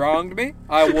because they wronged me,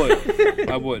 I would.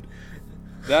 I would.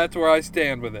 That's where I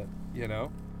stand with it, you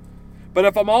know? But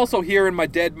if I'm also hearing my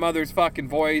dead mother's fucking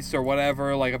voice or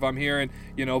whatever, like if I'm hearing,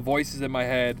 voices in my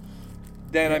head,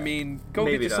 then I mean, go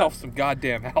Maybe get yourself not. some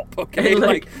goddamn help, okay? And,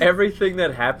 like, everything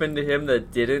that happened to him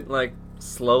that didn't like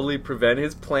slowly prevent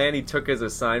his plan, he took as a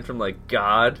sign from like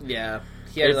God. Yeah.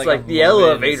 He had, It's a like the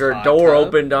moment in his elevator hot door tub.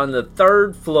 opened on the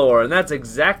 3rd floor, and that's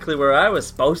exactly where I was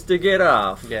supposed to get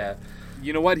off. Yeah.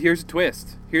 You know what? Here's a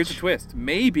twist.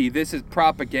 Maybe this is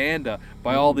propaganda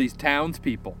by all these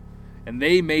townspeople. And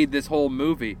they made this whole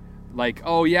movie. Like,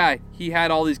 oh yeah, he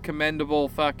had all these commendable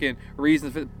fucking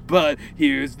reasons for but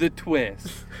here's the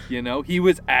twist. He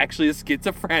was actually a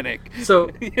schizophrenic. So,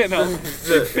 They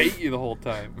the- bait you the whole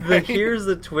time. The right? here's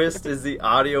the twist is the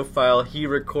audio file he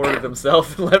recorded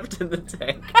himself and left in the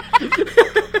tank.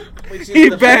 Which is He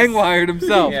the bang best. wired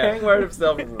himself. Yeah. Bang wired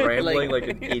himself rambling like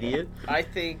an Yeah. idiot. I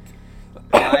think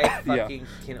I Yeah. fucking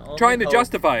can only Trying to hope,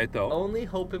 justify it though. only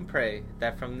hope and pray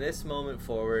that from this moment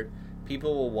forward,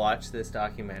 people will watch this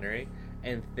documentary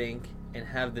and think and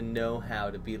have the know-how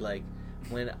to be like,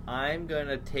 when I'm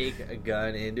gonna take a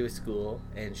gun into a school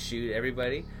and shoot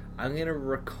everybody, I'm gonna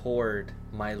record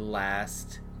my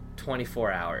last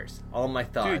 24 hours, all my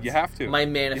thoughts. Dude, you have to. My You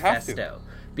have to. manifesto,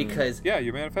 because Yeah,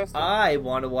 your manifesto. I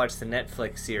want to watch the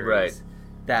Netflix series Right.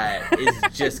 that is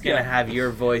just gonna Yeah. have your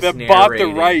voice that narrated. bought the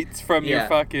rights from your Yeah.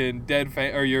 fucking dead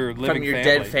or your living From your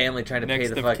family. dead family trying to pay Next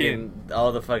the of fucking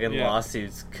all the fucking Yeah.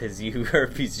 lawsuits because you are a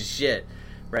piece of shit,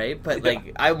 right? But Yeah.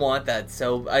 like, I want that,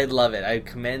 so I love it. I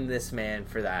commend this man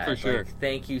for that. For sure. Like,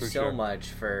 thank you For so sure. much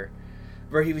for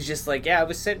where he was just like, yeah, I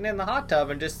was sitting in the hot tub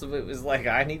and just it was like,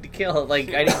 I need to kill,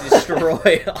 like I need to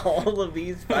destroy all of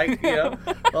these, like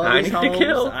all I these need to homes.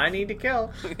 kill. I need to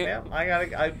kill. Yeah,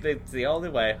 it's the only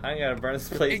way. I gotta burn this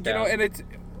place down. And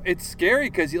it's scary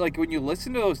because like when you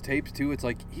listen to those tapes too, it's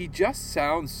like he just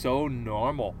sounds so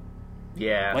normal.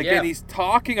 Yeah. Like, Yeah. and he's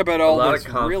talking about all lot this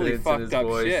of confidence really in fucked his up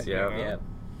voice, shit. yeah. You know? Yeah.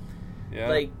 Yeah.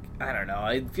 Like, I don't know.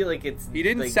 I feel like it's. He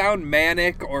didn't like, sound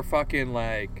manic or fucking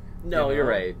like. No, you you're know.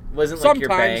 right. It wasn't like your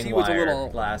Sometimes bang he was a wire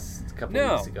little- last couple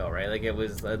No. weeks ago, right? Like it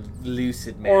was a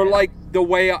lucid man. Or like the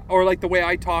way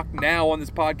I talk now on this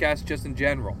podcast, just in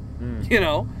general. You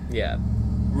know, Yeah.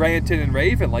 ranting and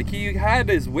raving. Like he had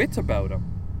his wits about him.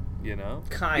 You know,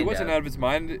 he Kinda. wasn't out of his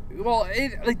mind. Well,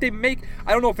 like they make.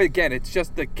 I don't know if again it's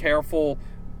just the careful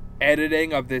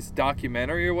editing of this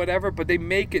documentary or whatever, but they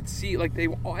make it seem like they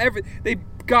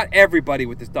got everybody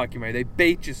with this documentary. They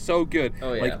bait you so good.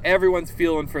 Oh, yeah. Like everyone's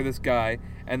feeling for this guy,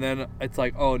 and then it's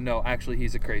like, oh no, actually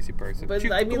he's a crazy person. But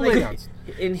Shoot, I mean, go lay like down.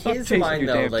 in Stop his chasing mind your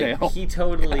though, damn like tail. he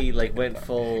totally like went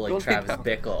full Go like lay Travis down.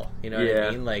 Bickle. You know what Yeah.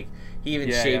 I mean? Like he even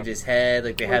Yeah, shaved yeah. his head.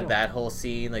 Like they Oh, had no. that whole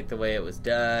scene, like the way it was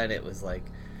done. It was like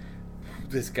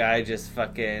this guy just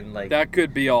fucking like. That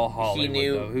could be all Hollywood. he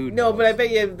knew. Though. Who no, knows? but I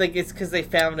bet you like it's because they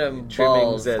found him Trimmings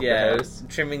balls, at the yeah, house.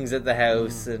 trimmings at the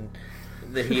house, and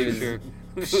that he was Sure.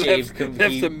 shaved.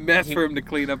 That's a mess he- for him to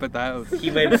clean up at the house. He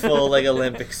went full like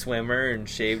Olympic swimmer and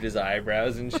shaved his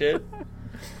eyebrows and shit.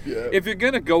 If you're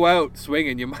gonna go out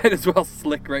swinging, you might as well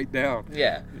slick right down.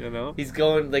 Yeah. You know. He's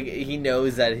going like he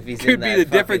knows that if he's in Could be that the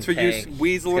difference for fucking you tank, it's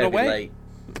weaseling gotta be away. light.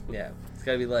 Yeah, it's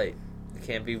gotta be light. You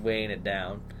can't be weighing it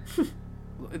down.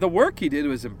 The work he did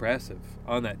was impressive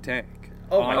on that tank.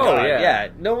 Oh my Oh, god, yeah. yeah.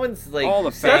 No one's like All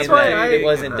the saying That's why that I- it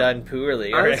wasn't done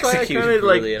poorly or That's why I executed kind of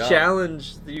poorly like at all.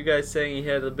 challenged you guys saying he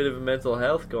had a bit of a mental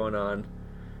health going on,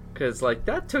 because like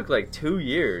that took like 2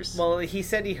 years. Well, he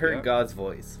said he heard Yeah. God's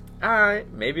voice. All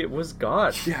right, maybe it was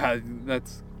God. Yeah,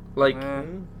 that's Like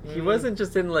Mm-hmm. he wasn't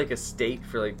just in like a state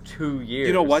for like 2 years.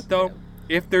 You know what though?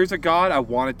 If there's a God, I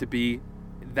want it to be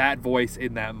that voice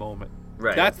in that moment.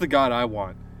 Right. That's the God I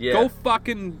want. Yeah. Go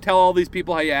fucking tell all these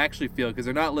people how you actually feel because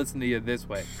they're not listening to you this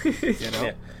way. You know,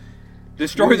 Yeah.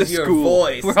 destroy Use the your school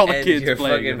voice where all the and kids your play.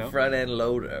 fucking You know? front end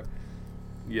loader.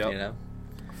 Yep. You know,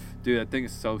 Dude, that thing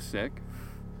is so sick.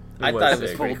 I was thought it was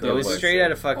sick. pretty cool. It was Bulldozer. straight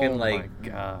out of fucking Oh like my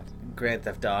god. Grand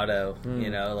Theft Auto. Mm. You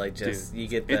know, like just Dude, you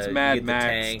get the it's you Mad get the Max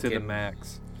tank to the and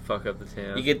max. Fuck up the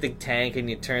town. you get the tank and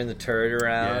you turn the turret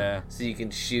around Yeah. so you can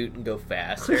shoot and go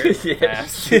faster.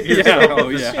 yes. Yeah. You're Yeah, so oh,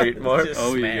 on the yeah. street more. Just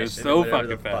Oh, yeah, smash you're it, so whatever fucking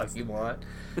the fast. fuck you want.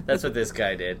 That's what this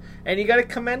guy did, and you got to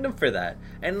commend him for that.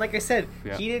 And like I said,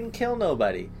 Yeah. he didn't kill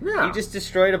nobody. No. He just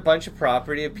destroyed a bunch of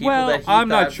property of people Well, that he I'm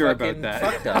not thought sure fucking about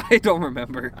fucked that. up. I don't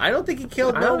remember. I don't think he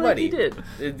killed I don't think nobody. he did.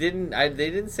 It didn't. They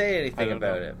didn't say I anything don't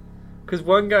about know. it. Because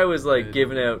one guy was like Yeah.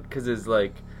 giving out because his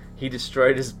like he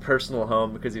destroyed his personal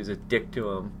home because he was a dick to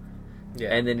him.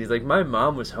 Yeah. And then he's like, my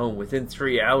mom was home within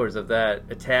 3 hours of that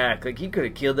attack. Like he could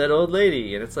have killed that old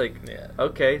lady. And it's like, Yeah.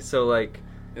 okay, so like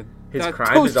his That-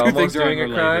 crime those is two almost things are doing a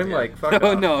unrelated. crime. Yeah. Like fuck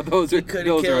No, off. no, those are He could have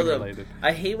those are killed him. unrelated.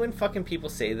 I hate when fucking people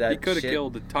say that. He could have shit.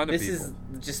 killed a ton of This people.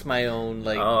 is just my own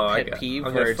like Oh, I pet got- peeve.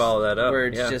 I'm where gonna it's, follow that up, Where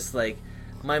it's yeah. just like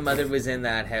my mother was in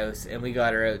that house and we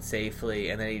got her out safely,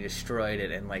 and then he destroyed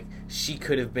it, and like she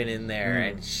could have been in there,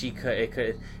 Mm. and she could. It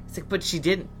could. It's like, but she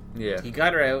didn't. Yeah. He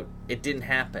got her out. It didn't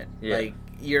happen. Yeah. Like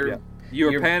you're. Yeah. You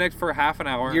were you're- panicked for half an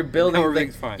hour. You're building. Now Like,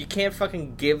 everything's fine. you can't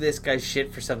fucking give this guy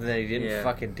shit for something that he didn't Yeah.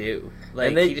 fucking do. Like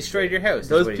And they- he destroyed your house. is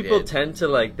Those what he people did. tend to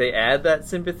like they add that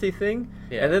sympathy thing,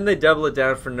 Yeah. and then they double it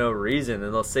down for no reason,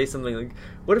 and they'll say something like,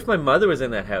 "What if my mother was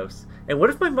in that house? And what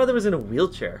if my mother was in a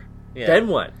wheelchair? Yeah. Then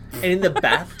what? And in the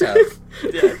bathtub.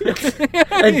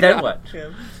 And then what?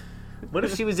 What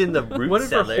if she was in the root What if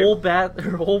her cellar?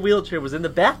 her whole wheelchair was in the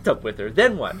bathtub with her?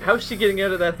 Then what? How's she getting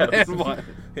out of that house? And what?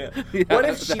 Yeah. Yeah, What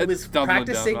if she that's was stumbling down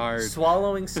practicing hard.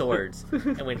 swallowing swords,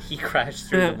 and when he crashed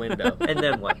through the window? And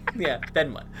then what? Yeah,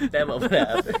 then what? Then what would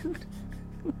happen?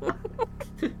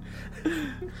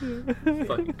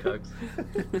 Fucking cucks.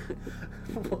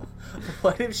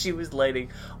 What if she was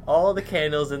lighting all the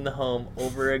candles in the home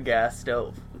over a gas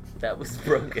stove that was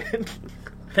broken?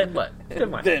 Then what?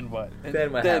 Then what? Then what?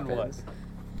 Then what happens?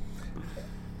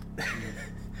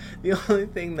 The only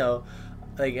thing though,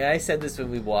 like, and I said this when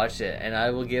we watched it, and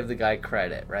I will give the guy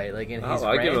credit, right? Like, in his Oh,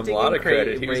 I give him a ranting lot and of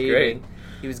credit. He was great. raving,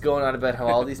 he was going on about how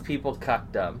all these people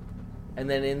cucked him, and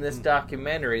then in this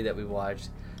documentary that we watched,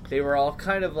 they were all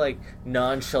kind of like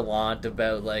nonchalant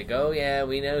about like, oh yeah,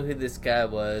 we know who this guy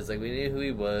was, like we knew who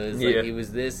he was, like Yeah. he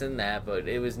was this and that, but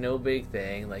it was no big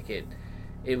thing, like it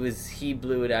was he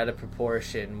blew it out of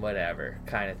proportion, whatever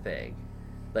kind of thing.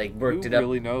 like worked Who it up.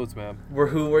 really knows, man?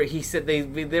 He said they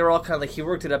were all kind of like he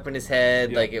worked it up in his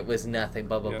head, Yeah. like it was nothing,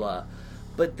 blah blah Yeah. blah.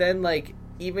 But then like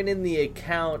even in the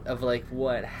account of like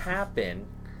what happened,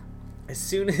 as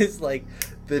soon as like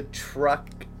the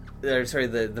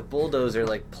bulldozer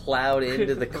like plowed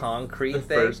into the concrete The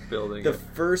thing, first building. the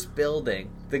first building,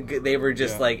 they were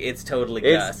just Yeah. like, it's totally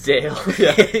It's Gus. Dale.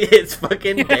 It's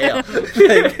fucking Dale.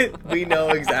 Like, we know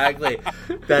exactly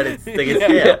that it's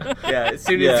Dale. Yeah, as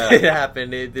soon as it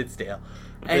happened, it's Dale.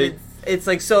 And it's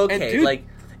like, so okay, And dude- like,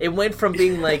 it went from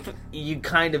being like, you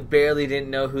kind of barely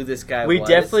didn't know who this guy We was.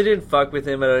 definitely didn't fuck with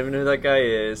him. I don't even know who that guy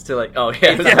is. To like, oh yeah,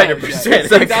 it's Yeah, 100%. yeah. It's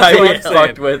that That's guy what we I'm saying.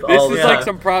 fucked with This all is the like time.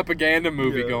 some propaganda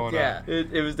movie going Yeah. on.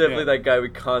 It was definitely Yeah. that guy we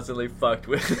constantly fucked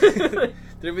with.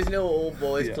 There was no old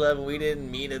boys Yeah. club, and we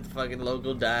didn't meet at the fucking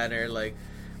local diner. Like,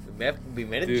 we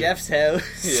met at Dude. Jeff's house.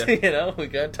 Yeah. You know, we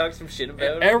gotta talk some shit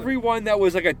about him. Everyone that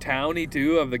was like a townie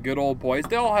too of the good old boys,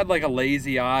 they all had like a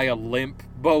lazy eye, a limp,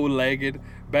 bow-legged,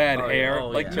 bad Oh, yeah. hair. Oh,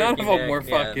 like yeah. none Turkey of them neck, were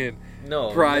yeah. fucking No,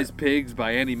 prize pigs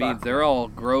by any means. Fuck. They're all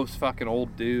gross fucking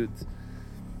old dudes,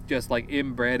 just like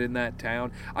inbred in that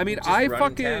town. I mean, Just I running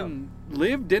fucking town.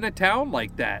 lived in a town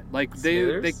like that. Like they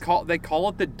Smithers? call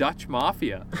it the Dutch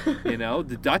Mafia. You know,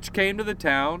 the Dutch came to the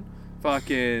town.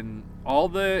 Fucking all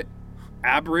the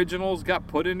Aboriginals got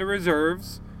put into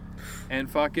reserves, and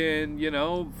fucking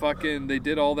they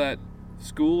did all that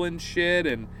school and shit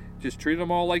and just treated them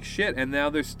all like shit, and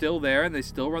now they're still there and they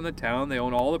still run the town. They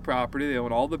own all the property, they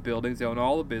own all the buildings, they own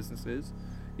all the businesses,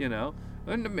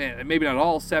 and man, maybe not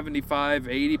all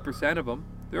 75-80% of them,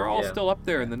 they're all Yeah. still up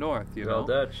there in the north, They're all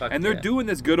know. Dutch. Fuck And they're yeah. doing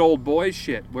this good old boy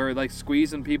shit where like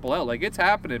squeezing people out. Like it's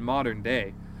happening modern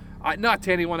day. Not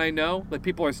to anyone I know. Like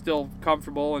people are still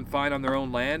comfortable and fine on their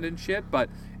own land and shit, but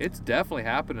it's definitely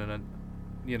happening,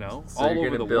 So all you're over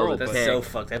gonna the build world. a That's tank. so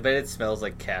fucked. I bet it smells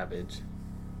like cabbage.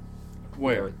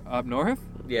 Where? Up north?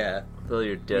 Yeah. Fill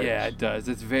your Dutch. Yeah, it does.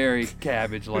 It's very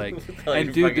cabbage-like. Oh, And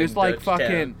you dude, fucking there's like Dutch fucking.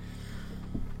 town.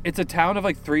 It's a town of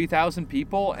like 3,000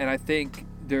 people, and I think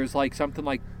there's like something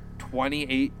like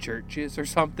 28 churches or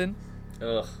something.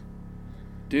 Ugh.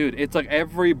 Dude, it's like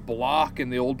every block in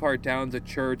the old part town's a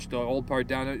church. The old part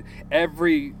down,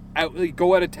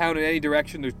 go out of town in any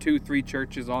direction, there's 2-3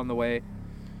 churches on the way.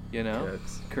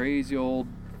 That's- Crazy old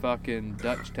fucking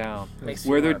Dutch town Makes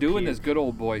where me they're wanna doing puke. this good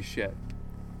old boy shit.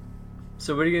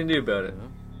 So what are you gonna do about it?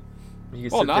 You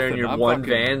can Well, sit there in nothing. your I'm one fucking-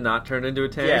 van, not turn into a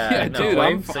tank. Yeah, Yeah, no. dude,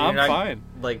 I'm So you're not- fine.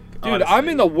 Like, Dude, honestly. I'm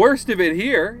in the worst of it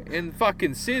here in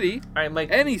fucking city. All right, Mike.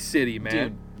 Any city, man.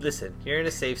 Dude, listen. You're in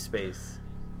a safe space.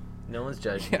 No one's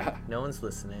judging Yeah. you. No one's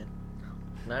listening.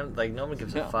 No one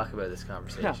gives No. a fuck about this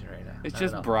conversation right now. It's I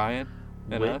just don't know. Brian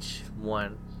and us. Which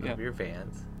one Yeah. of your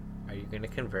vans are you going to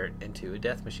convert into a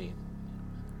death machine?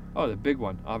 Oh, the big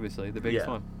one, obviously, the biggest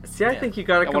Yeah. one. See, I Yeah. think you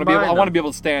gotta I want combine to them. be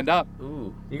able to stand up.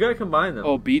 Ooh. You gotta combine them.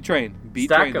 Oh, B-Train the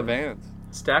Stack 'em. vans.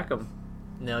 Stack them.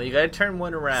 No, you got to turn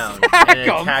one around Stack and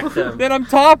 'em. attack them. Then I'm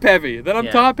top heavy.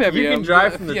 Yeah. top heavy. You can I'm-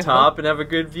 drive from the you know. top and have a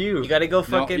good view. You got to go No,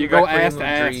 fucking. you go Requiem ass of to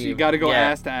ass. Dream. You got to go Yeah.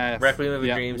 ass to ass. Requiem of a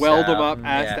Yeah. Dream Weld them style. up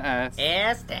ass Yeah. to ass.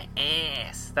 Ass to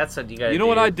ass. That's what you got to do. You know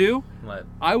what I'd do? What?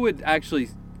 I would actually,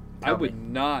 I Tell would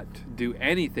me. not do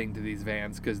anything to these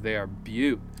vans because they are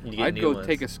beaut. You get I'd new go ones.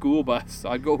 take a school bus.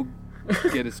 I'd go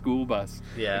get a school bus.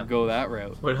 Yeah. And go that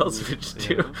route. What else would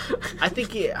you do? I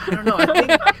think I don't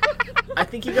know. I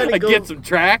think you got to I'd go. get some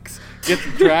tracks. Get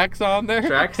some tracks on there.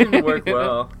 Tracks seem to work You know?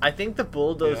 well. I think the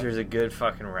bulldozer's a good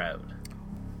fucking route.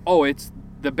 Oh, it's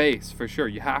the base for sure.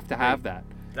 You have to have that.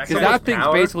 That's Because so much that thing's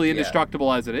power. basically Yeah.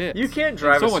 indestructible as it is. You can't It's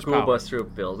drive so a much school power. bus through a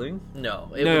building. No,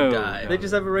 it No, would die. They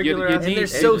just have a regular. you ass- And they're need-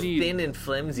 so you need- thin and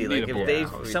flimsy. you Like need a if they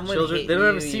bulldog. someone Children, hit they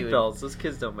don't have you, seatbelts. Those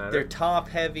kids don't matter. They're top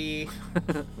heavy.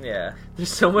 Yeah. There's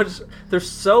so much. They're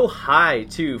so high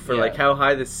too for Yeah. like how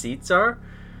high the seats are.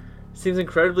 Seems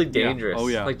incredibly dangerous. Oh,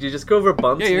 yeah. Like you just go over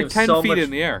bumps. Yeah, and you're you have 10 so feet much... in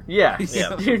the air. Yeah,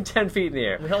 Yeah. you're 10 feet in the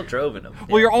air. We all drove in them.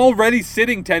 Well, you're already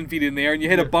sitting 10 feet in the air, and you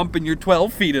hit a bump, and you're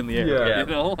 12 feet in the air. Yeah. You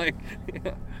know, like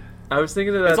I was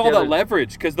thinking of that. it's all the that other-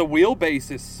 leverage because the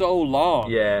wheelbase is so long.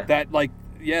 Yeah. That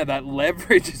that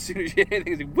leverage as soon as you hit it,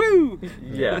 it's like, woo.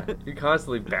 Yeah, you're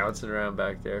constantly bouncing around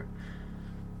back there.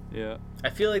 Yeah. I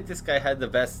feel like this guy had the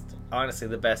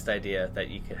best idea that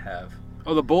you could have.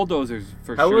 Oh, the bulldozers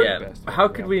for How sure. would, Yeah. the best. how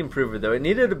could we improve it though? It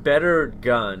needed a better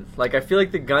gun. Like I feel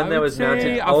like the gun I that would was mounted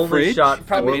say a only fridge, shot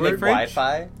probably forward. mini fridge.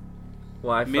 Wi-Fi.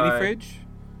 Wi-Fi, mini fridge?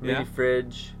 mini Yeah.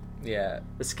 fridge, Yeah.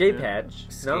 escape Yeah. hatch.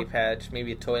 Escape hatch.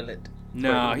 Maybe a toilet.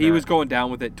 No, Probably he not. was going down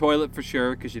with it. Toilet for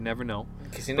sure, because you never know.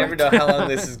 Because you never know how long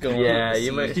this is going. Yeah, on.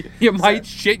 you might- You might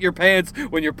shit your pants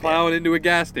when you're plowing into a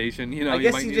gas station. You know, I you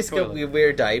guess might you need just a toilet. go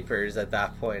wear diapers at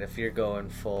that point if you're going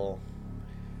full.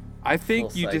 I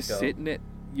think full you just psycho. sit in it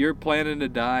you're planning to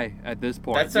die at this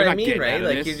point. That's You're what I not mean, getting right? out of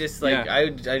like this. you're just like Yeah. I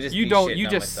just You be don't- shitting you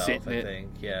on just myself, sit in I it. think.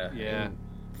 Yeah. Yeah. And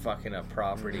fucking up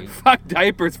property. Fuck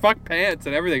diapers, fuck pants,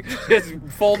 and everything. Just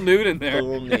full nude in there.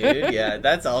 Full nude. Yeah,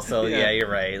 that's also Yeah. yeah. You're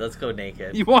right. Let's go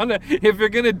naked. You wanna, if you're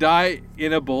gonna die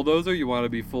in a bulldozer, you want to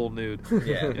be full nude.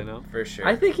 Yeah, You know? for sure.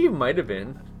 I think he might have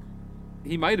been.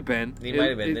 He might have been. He might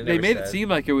have been. They They never made it said. seem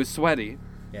like it was sweaty.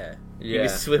 yeah. Yeah. He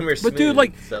was swimmer smooth. But dude,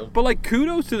 like, so. but like,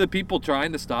 kudos to the people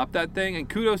trying to stop that thing, and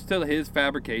kudos to his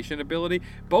fabrication ability.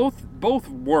 Both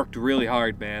worked really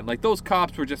hard, man. Like those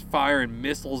cops were just firing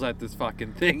missiles at this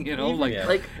fucking thing, you know, Even- like, yeah.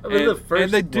 Like and, the first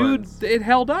and the dude, ones, it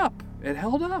held up. It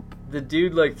held up. the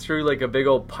dude like threw like a big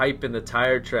old pipe in the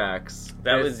tire tracks.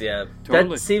 that And was yeah. Totally.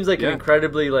 That seems like Yeah. an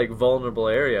incredibly like vulnerable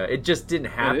area. It just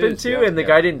didn't happen is, to, yeah. and the Yeah.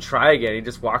 guy didn't try again. He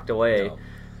just walked away. No.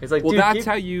 It's like, Well, dude, that's keep-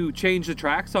 how you change the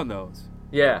tracks on those.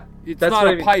 yeah. It's That's not what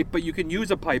a I mean. pipe, but you can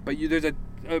use a pipe. But there's a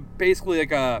basically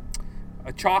like a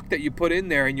chalk that you put in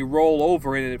there, and you roll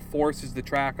over it, and it forces the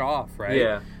track off, right?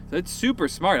 Yeah. So it's super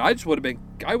smart. I just would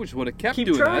have kept Keep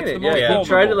doing that. trying It's it. the Yeah, most he vulnerable.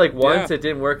 tried it like once. Yeah. It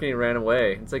didn't work, and he ran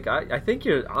away. It's like I think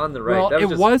you're on the right. Well, That it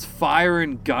just- was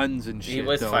firing guns and shit.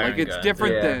 was though. firing Like it's guns.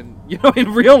 different Yeah. than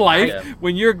in real life Yeah.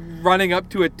 when you're running up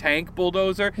to a tank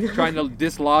bulldozer trying to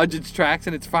dislodge its tracks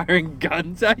and it's firing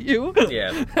guns at you.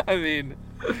 Yeah. I mean,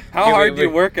 how hard do you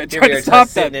work at Here trying we to are stop that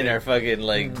sitting in thing? our fucking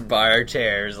like bar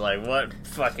chairs. Like what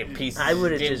fucking piece? I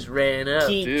would have just ran up.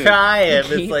 keep Dude. trying.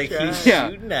 Keep It's like he's trying. Yeah.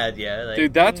 shooting at you. Like,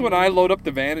 Dude, that's when I load up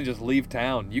the van and just leave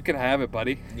town. You can have it,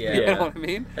 buddy. Yeah. You Yeah. know what I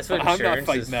mean? That's what I'm not insurance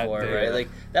fighting is that for, thing. right? Like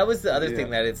that was the other Yeah. thing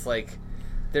that it's like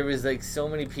there was like so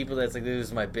many people that's like this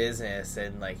was my business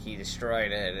and like he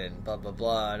destroyed it and blah blah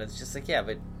blah and it's just like yeah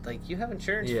but like you have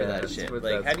insurance Yeah, for that that's shit. what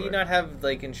Like that's how do you for. not have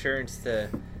like insurance to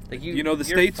like You know, the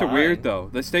you're states are weird, fine. though.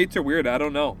 The states are weird. I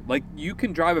don't know. Like, you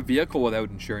can drive a vehicle without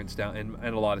insurance down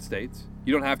in a lot of states.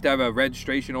 You don't have to have a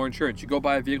registration or insurance. You go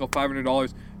buy a vehicle,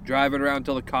 $500, drive it around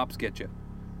until the cops get you.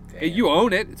 Damn. You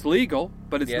own it. It's legal,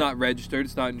 but it's Yeah. not registered.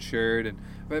 It's not insured. And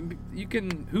but you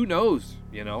can, who knows,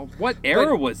 you know? What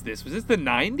era was this? Was this the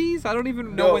 90s? I don't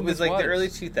even know No, when it was this like was. the early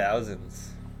 2000s.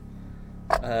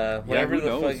 Whatever who the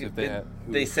knows fuck if they had-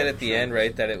 who they said had at the end,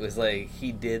 right, that it was like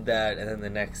he did that, and then the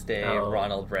next day Oh.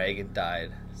 Ronald Reagan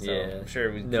died. So Yeah. I'm sure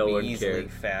it would No be one easily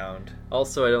cared. found.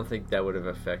 Also, I don't think that would have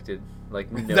affected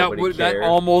like nobody that cared.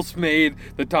 almost made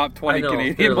the top 20 I know,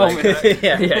 Canadian they're like- moments.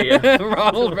 yeah.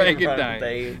 Ronald Reagan Ronald died.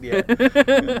 Reagan,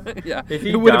 yeah. Yeah, If he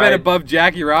it would have been died- above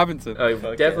Jackie Robinson. Oh, he'd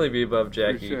Fuck definitely yeah. be above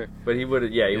Jackie. sure. But he would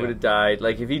have, he Yeah. would have died.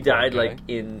 Like if he died guy. like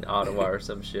in Ottawa or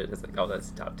some shit, it's like, oh,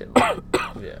 that's top 10.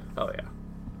 Yeah. Oh yeah,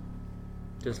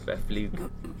 just by fluke.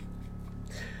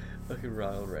 Fucking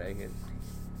Ronald Reagan.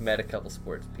 Met a couple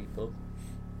sports people.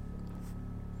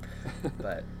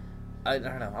 But I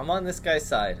don't know. I'm on this guy's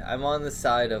side. I'm on the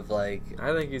side of like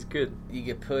I think he's good. you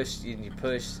get pushed and you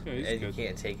push Yeah, he's and you good.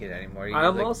 can't take it anymore. You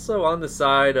I'm like, also on the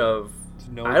side of.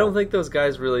 No, I don't think those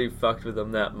guys really fucked with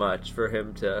him that much for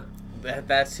him to.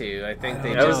 that too. I think I they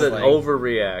don't That just was an like,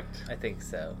 overreact. I think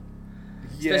so.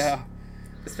 Yeah.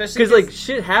 Especially Because like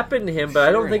shit happened to him, but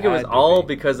I don't Sure think it was had to all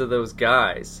be. because of those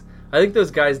guys. I think those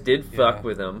guys did fuck Yeah.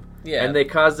 with him. Yeah. And they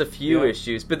caused a few Yeah.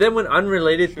 issues. But then when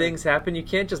unrelated Sure. things happen, you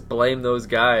can't just blame those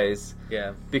guys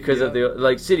yeah. because of Yeah. the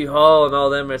like City Hall and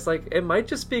all them. It's like it might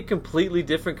just be a completely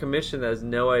different commission that has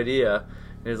no idea.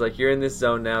 And it's like you're in this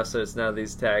zone now, so it's now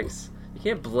these tags. You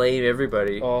can't blame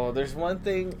everybody. Oh, there's one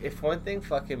thing. If one thing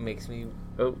fucking makes me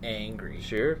Oh, angry,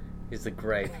 sure. is the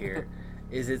gripe here,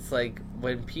 is it's like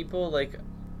when people like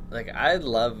I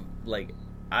love like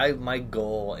my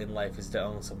goal in life is to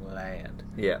own some land,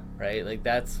 Yeah. right? Like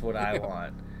that's what I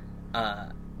want.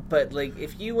 But like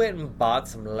if you went and bought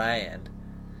some land,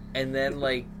 and then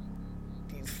like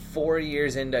 4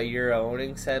 years into your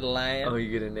owning said land, Oh, you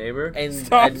get a neighbor? and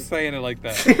Stop saying it like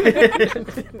that.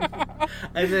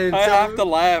 and then I have some- to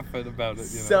laugh about it. You know?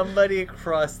 somebody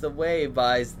across the way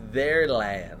buys their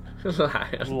land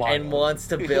and wants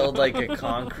to build like a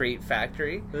concrete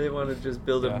factory. They want to just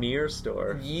build Yeah. a mirror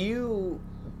store. You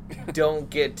don't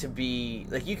get to be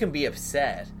like you can be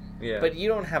upset, Yeah. but you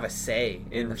don't have a say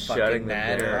in In the shutting fucking them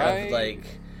matter down. of like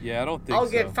Yeah, I don't think I'll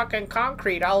so. get fucking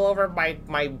concrete all over my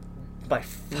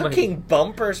fucking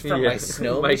bumpers from Yeah. my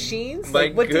snow My- machines. my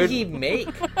Like what good- did he make?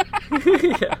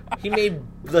 yeah. He made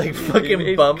like fucking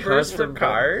made bumpers for custom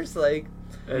cars, like.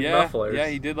 And yeah, mufflers. yeah,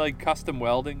 he did like custom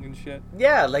welding and shit.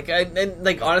 Yeah, like and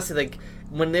like honestly, like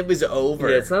when it was over,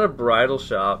 Yeah, it's not a bridal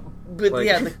shop. But Like-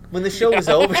 yeah, when the show was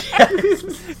over, yeah,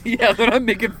 Yeah, they're not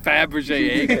making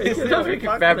Fabergé eggs. It's not like a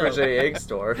Fuck Fabergé no. egg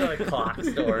store. it's not a clock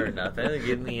store or nothing. They're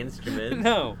getting the instruments.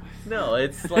 No. No,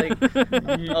 it's like,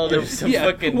 oh, there's some Yeah.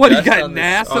 fucking What, you dust got on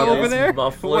this- NASA on over this there?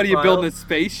 muffler What, are you pile? building a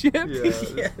spaceship? Yeah, Yeah.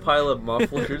 this pile of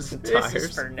mufflers and This tires.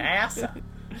 is for NASA.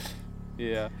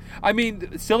 Yeah. I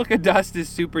mean, silica dust is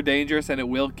super dangerous and it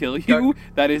will kill you.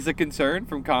 That is a concern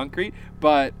from concrete.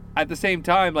 But at the same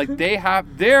time, like, they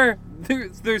have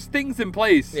there's things in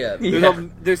place. Yeah.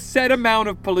 There's set amount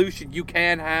of pollution you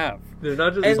can have. They're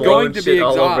not just And blowing going to be shit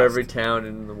all over exhaust. every town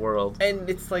in the world. And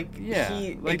it's like, Yeah.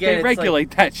 he, Like, again, they it's regulate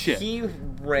like, that shit. He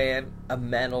ran a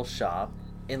metal shop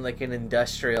in like an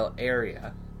industrial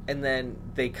area, and then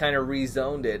they kind of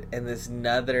rezoned it, and this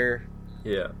another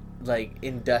Yeah. like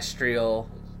industrial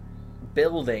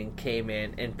building came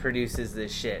in and produces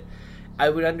this shit. I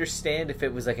would understand if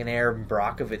it was like an Aaron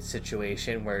Brockovich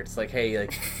situation where it's like, hey,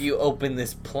 like you open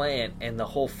this plant and the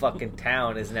whole fucking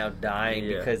town is now dying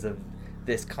Yeah. because of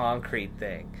this concrete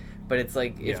thing. But it's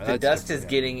like if Yeah, the that's dust different, is yeah.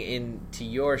 getting into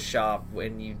your shop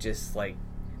when you just like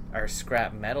are a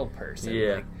scrap metal person.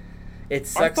 Yeah. Like, it I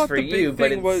sucks thought for the big you, but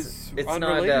thing was it's not.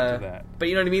 unrelated to that. But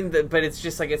you know what I mean. But it's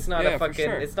just like it's not Yeah, a for fucking.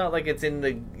 sure. It's not like it's in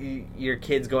the your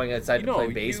kids going outside You to know, play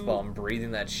you- baseball and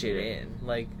breathing that shit in.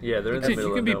 Like Yeah, they're in the You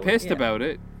middle can of be nowhere. pissed Yeah. about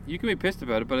it. You can be pissed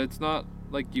about it, but it's not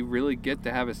like you really get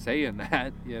to have a say in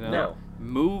that. You know, No.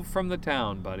 Move from the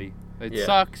town, buddy. It Yeah.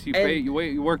 sucks. You And- pay.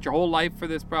 You worked your whole life for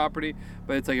this property,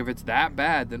 but it's like if it's that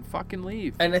bad, then fucking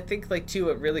leave. And I think like too,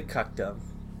 what really cucked him,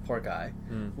 poor guy,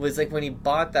 Mm. was like when he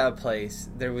bought that place,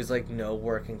 there was like no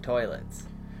working toilets,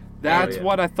 That's yeah.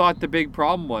 what I thought the big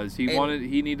problem was. He And-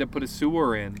 needed to put a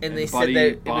sewer in, and they Buddy said that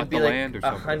it bought would be the like land or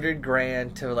something.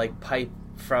 $100,000 to like pipe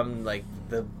from like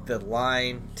the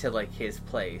line to like his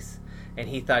place, and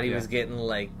he thought he Yeah. was getting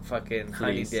like fucking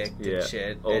honey Fleeced. dick Yeah. and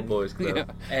shit. Old and, boys club. Yeah.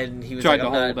 and he was Tried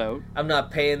like, to hold out. I'm not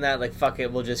paying that. Like, fuck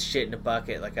it, we'll just shit in a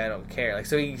bucket. Like, I don't care. Like,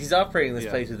 so he's operating this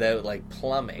Yeah. place without like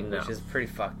plumbing, No. which is pretty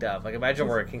fucked up. Like, imagine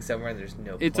working somewhere and there's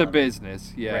no. It's a plumbing.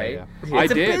 business, yeah. Right? Yeah. It's I a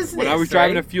did when I business, was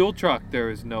driving right? a fuel truck. There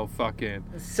was no fucking.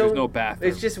 So there's no bathroom.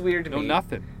 It's just weird to no me,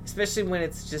 nothing. especially when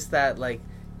it's just that like.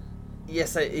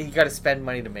 Yes, you got to spend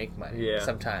money to make money Yeah.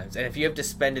 sometimes, and if you have to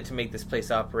spend it to make this place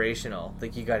operational,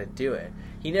 like you got to do it.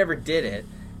 He never did it,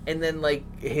 and then like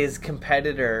his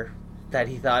competitor that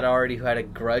he thought already who had a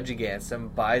grudge against him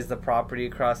buys the property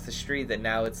across the street. That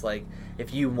now it's like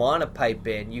if you want to pipe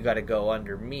in, you got to go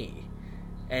under me,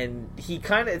 and he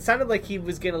kind of it sounded like he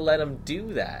was gonna let him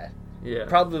do that. Yeah.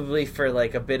 Probably for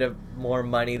like a bit of more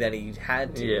money than he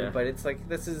had to, Yeah. but it's like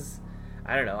this is.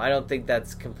 I don't know. I don't think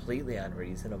that's completely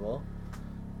unreasonable.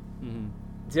 Mhm.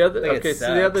 The other Like, it okay,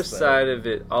 so the other sucks, but- side of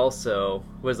it also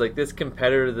was like this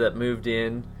competitor that moved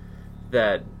in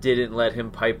that didn't let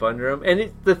him pipe under him,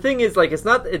 and the thing is like it's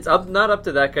not up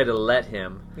to that guy to let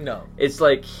him. No. It's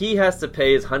like he has to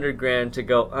pay his $100,000 to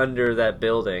go under that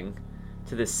building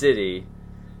to the city,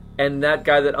 and that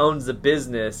guy that owns the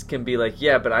business can be like,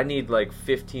 yeah, but I need like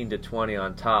 15 to 20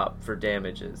 on top for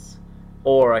damages,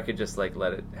 or I could just like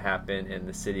let it happen and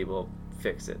the city will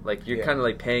fix it. Like you're Yeah. kind of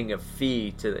like paying a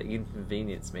fee to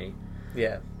inconvenience me,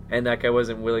 Yeah. and that guy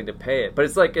wasn't willing to pay it. But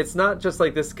it's like it's not just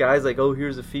like this guy's like, oh,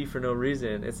 here's a fee for no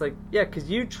reason. It's like, yeah, because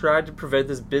you tried to prevent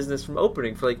this business from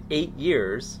opening for like 8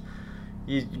 years.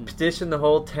 You petitioned the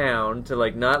whole town to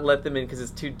like not let them in because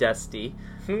it's too dusty.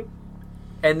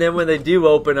 And then when they do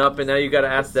open up, and now you got to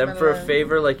ask them for a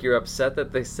favor, like you're upset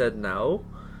that they said no.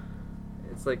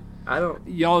 It's like I don't.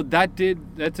 Yo, that's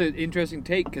an interesting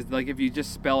take because like if you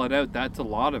just spell it out, that's a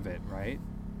lot of it, right?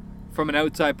 From an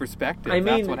outside perspective, I mean,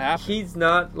 that's what happened. he's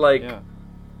not like Yeah.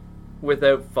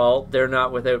 without fault. They're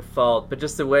not without fault, but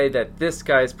just the way that this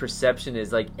guy's perception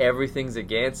is like everything's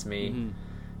against me. Mhm.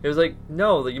 It was like,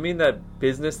 no, you mean that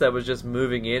business that was just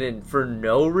moving in and for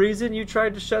no reason you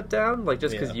tried to shut down, like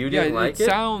just because Yeah. you Yeah, didn't like it.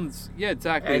 sounds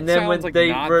exactly. And it then when sounds like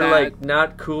they not were that, like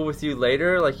not cool with you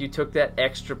later, like you took that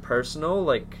extra personal,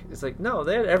 like it's like no,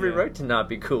 they had every Yeah. right to not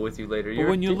be cool with you later. But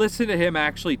when you listen to him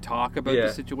actually talk about Yeah.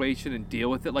 the situation and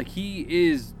deal with it, like he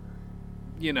is,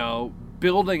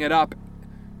 building it up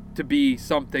to be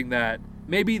something that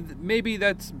maybe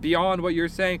that's beyond what you're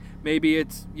saying. Maybe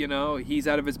it's he's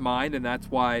out of his mind and that's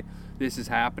why this is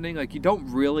happening. Like you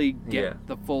don't really get Yeah.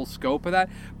 the full scope of that.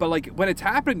 But like when it's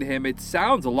happening to him, it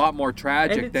sounds a lot more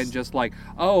tragic And than it's- just like,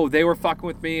 oh, they were fucking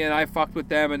with me and I fucked with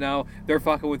them and now they're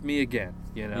fucking with me again.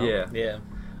 yeah, Yeah.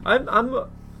 I'm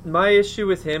my issue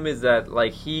with him is that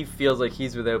like he feels like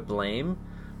he's without blame,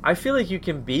 I feel like you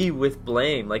can be with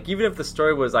blame. Like, even if the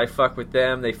story was I fuck with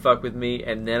them, they fuck with me,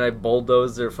 and then I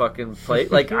bulldoze their fucking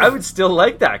plate, like, I would still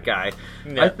like that guy.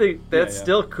 Yeah. I think that's Yeah.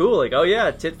 still cool. Like, oh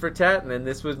yeah, tit for tat, and then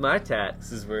this was my tat.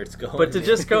 This is where it's going. But to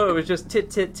just go, it was just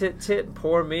tit, tit, tit, tit,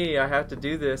 poor me, I have to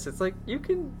do this. It's like, you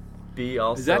can be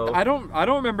also... Is that I don't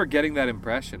remember getting that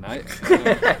impression.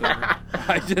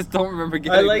 I just don't remember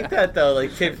getting I like that though.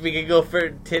 Like we can go for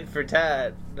tit for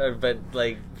tat, but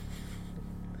like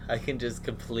I can just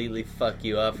completely fuck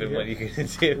you up. And what are you gonna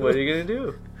do? What are you going to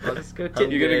do? I'll just go tit.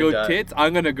 You're gonna go die. tits?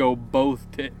 I'm gonna go both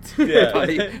tits. Yeah.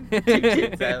 buddy.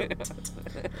 Tits out.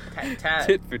 Tat tat.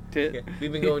 Tit for tit. Yeah,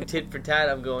 we've been going tit for tat.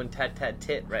 I'm going tat tat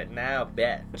tit right now,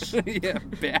 bitch. Yeah,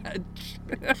 badge.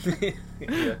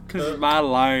 Yeah. This is my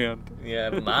land. Yeah,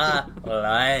 my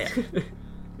land.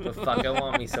 But fuck, I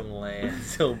want me some land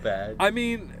so bad. I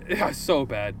mean, so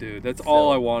bad, dude. That's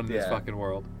all I want in this yeah. fucking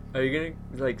world. Are you going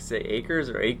to, like, say acres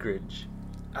or acreage?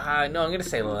 No, I'm gonna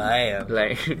say land.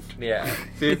 Land. Yeah.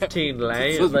 15 This land.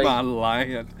 is Like, my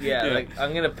land. Yeah, like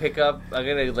I'm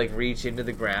gonna like reach into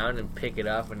the ground and pick it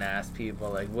up and ask people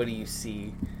like, what do you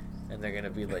see? And they're gonna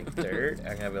be like, dirt.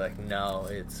 I'm gonna be like, no,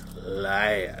 it's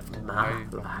land.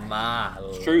 Right. My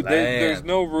It's true. land. There's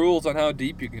no rules on how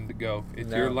deep you can go. It's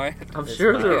No. your land. I'm It's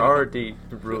sure mine. there are deep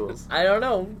rules. I don't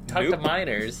know. Talk to Nope.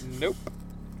 miners. Nope.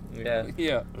 Yeah.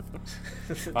 Yeah.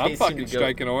 They I'm seem fucking to go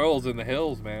striking oils in the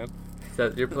hills, man. Is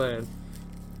that your plan?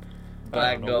 black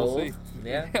I don't know, gold. we'll see.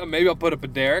 Yeah. Yeah, maybe I'll put up a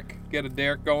derrick, get a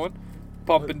derrick going,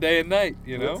 pumping day and night.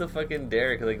 You know. What's a fucking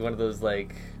derrick? Like one of those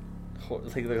like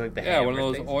the Yeah, one of hammer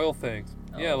those things? oil things.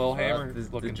 Yeah, Oh, little fuck. hammer The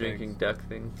looking drinking things. duck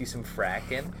thing. Do some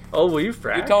fracking. Oh, will you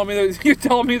frack? You're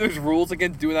telling me there's rules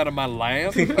against doing that on my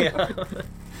land? Yeah.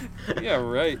 Yeah,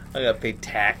 right. I gotta pay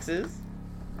taxes.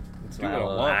 It's Do my what I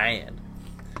want. land.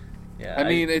 Yeah. I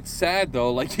mean, it's sad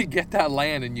though. Like, you get that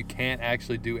land and you can't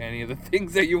actually do any of the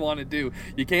things that you want to do.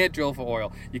 You can't drill for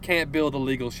oil. You can't build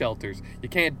illegal shelters. You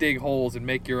can't dig holes and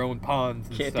make your own ponds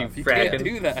and Can't do stuff. You fracking. can't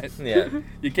do that. Yeah.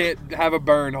 You can't have a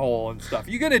burn hole and stuff.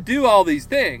 You're gonna do all these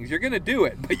things. You're gonna do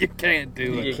it, but you can't do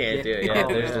You it. can't do it. Yeah. Yeah,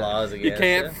 there's laws You against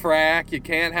can't it. frack. You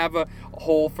can't have a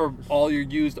hole for all your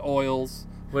used oils.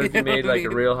 What if you You know made what I like a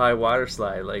mean? real high water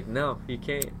slide? Like, no, you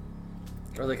can't.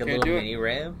 Or like a Can't little do it. mini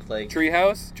ramp. Like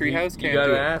Treehouse You can't gotta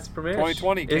do it. ask permission.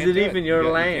 2020 Is can't it do even your You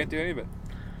land? can't do any of it.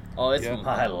 oh, it's Yeah.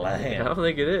 my I land. don't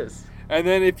think it is. And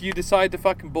then if you decide to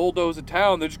fucking bulldoze a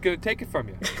town, they're just gonna take it from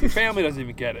you. Your family doesn't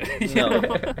even get it. You No.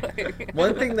 know?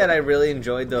 One thing that I really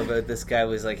enjoyed though about this guy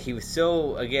was like he was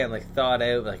so again like thought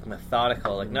out, like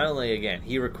methodical. Like not only again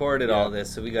he recorded Yeah. all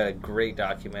this, so we got a great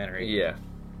documentary. Yeah.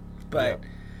 But Yeah.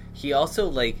 he also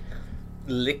like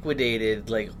liquidated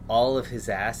like all of his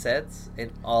assets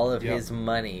and all of Yeah. his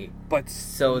money, But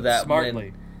so that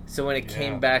smartly. when it Yeah.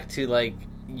 came back to like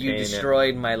you Paying it.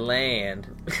 destroyed my land,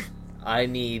 I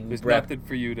need There's nothing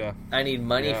for you to. I need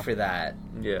money Yeah. for that.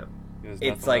 Yeah. There's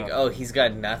It's nothing like, left. oh, he's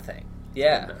got nothing.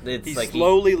 Yeah, it's He like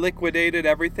slowly liquidated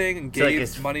everything and To, like, gave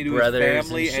his money to his brothers and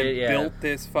family and, shit, yeah. built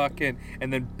this fucking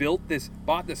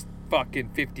bought this fucking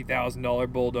 $50,000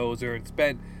 bulldozer and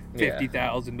spent Yeah.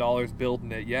 $50,000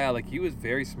 building it. Yeah, like he was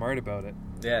very smart about it.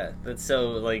 yeah, that's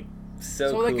so like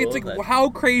so like cool it's like that- how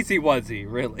crazy was he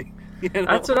really? You know?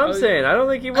 That's what I'm saying. I don't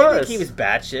think he was. I think he was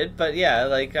batshit, but yeah,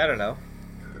 like I don't know.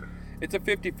 It's a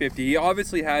 50-50. He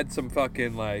obviously had some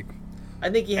fucking like I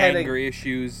think he had anger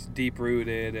issues deep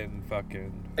rooted and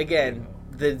fucking again you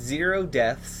know. the 0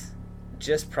 deaths,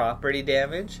 just property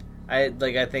damage. I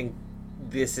think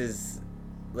this is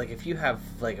like if you have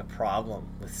like a problem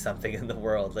with something in the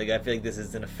world, like I feel like this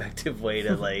is an effective way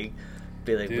to like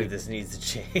be like, Dude, "Wait, this needs to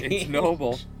change." It's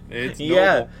noble. It's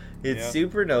Yeah, noble. it's Yeah.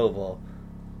 super noble.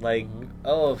 Like, Mhm.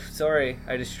 oh, sorry,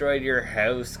 I destroyed your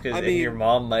house because I mean, your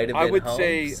mom might have I been would home.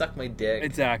 say- Suck my dick.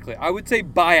 Exactly. I would say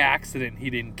by accident he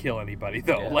didn't kill anybody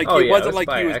though. Yeah. Like Oh, it yeah, it wasn't was like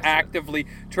by he was accident. actively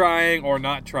trying or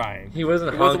not trying. He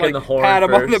wasn't It wasn't honking like the horn pat him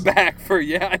first. on the back for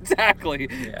exactly.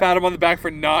 Yeah. Pat him on the back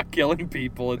for not killing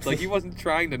people. It's like he wasn't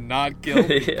trying to not kill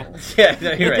people. Yeah. Yeah,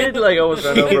 no, He you're right. did like almost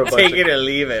run over a bunch Take of it or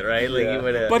leave it, right? Like Yeah. you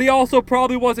would have. But he also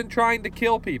probably wasn't trying to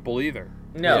kill people either.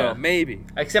 No. You know, maybe.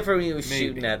 Except for when he was Maybe.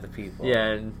 shooting at the people. Yeah,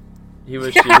 and he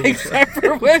was Yeah, shooting. except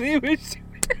for when he was shooting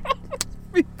at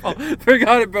people.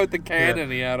 Forgot about the cannon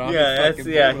he had on. Yeah, his that's,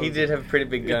 fucking yeah. He bulldozer. did have a pretty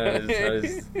big gun on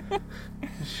his.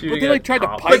 shooting they, at like, tried to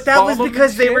cops. pipe But that was bomb him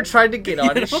because and they shit? were trying to get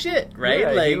on You his know? shit, right? Yeah,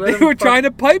 he like, let They were trying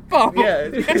to pipe bomb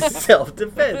him. yeah, self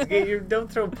defense.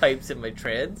 Don't throw pipes in my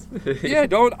treads. Yeah,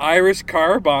 don't Irish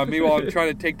car bomb me while I'm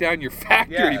trying to take down your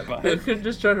factory, Yeah. bud. They're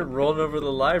just trying to roll over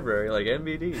the library like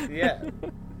NBD. Yeah.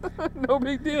 No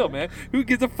big deal, man. Who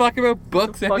gives a fuck about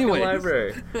books Fucking anyways?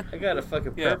 library. I got a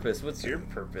fucking Yeah. purpose. What's your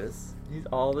purpose?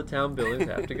 All the town buildings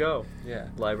have to go. Yeah.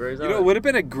 Libraries You are. know, it would have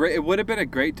been a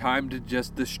great time to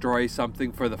just destroy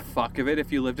something for the fuck of it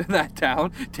if you lived in that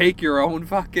town. Take your own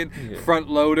fucking front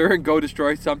loader and go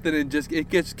destroy something, and it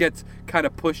gets kind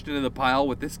of pushed into the pile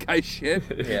with this guy's shit.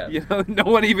 Yeah. You know, no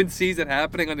one even sees it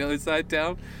happening on the other side of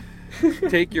town.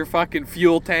 Take your fucking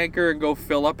fuel tanker and go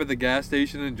fill up at the gas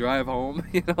station and drive home.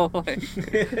 You know, like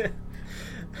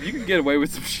you can get away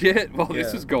with some shit while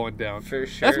this Yeah. is going down. For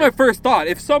sure. That's my first thought.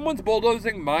 If someone's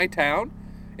bulldozing my town,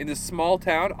 in this small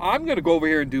town, I'm going to go over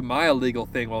here and do my illegal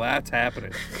thing while that's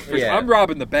happening. Yeah. I'm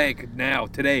robbing the bank now,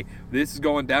 today. This is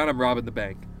going down, I'm robbing the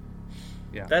bank.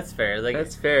 Yeah. That's fair. Like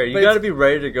That's fair. You but got to it's- be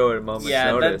ready to go at a moment's yeah,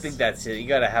 I notice. think that's it. You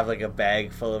gotta have like a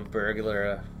bag full of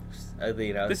burglar.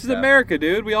 You know, This is stuff. America,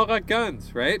 dude. We all got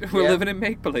guns, right? We're Yeah. living in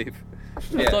make-believe.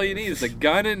 That's Yeah. all you need is a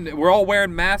gun, and we're all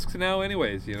wearing masks now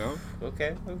anyways, you know?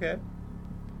 Okay.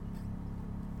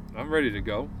 I'm ready to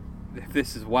go. If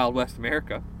this is Wild West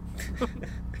America.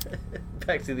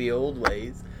 Back to the old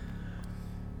ways.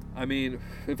 I mean,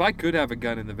 if I could have a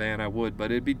gun in the van, I would,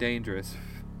 but it'd be dangerous.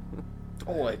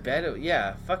 Oh, I bet it.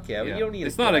 Yeah, fuck yeah. Yeah. You don't need.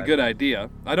 It's not a good idea.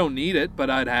 I don't need it, but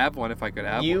I'd have one if I could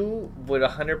have one. You would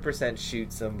 100%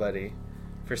 shoot somebody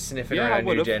for sniffing Yeah, I around your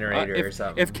would've. generator If- or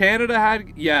something. If Canada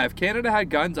had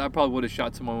guns, I probably would have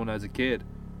shot someone when I was a kid.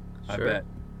 I Sure. bet.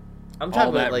 I'm talking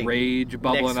All that about like rage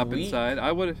bubbling next up week. inside.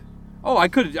 I would have. Oh, I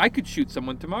could shoot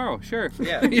someone tomorrow. Sure.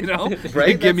 Yeah. You know,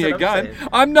 Right? Give me That's a what I'm gun. saying.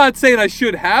 I'm not saying I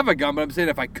should have a gun, but I'm saying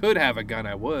if I could have a gun,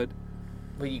 I would.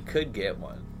 Well, you could get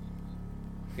one.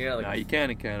 You know, like No, you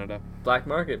can in Canada. Black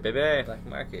market, baby. black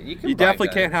market. You can. You buy definitely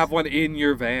guns. can't have one in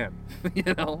your van. You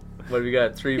know. What have we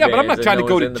got? 3 Yeah, but I'm vans not and trying no to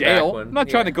go one's to in the back jail. one. I'm not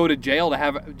trying Yeah. to go to jail to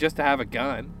have a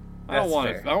gun. I don't That's want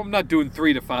fair. to. I'm not doing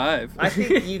 3 to 5. I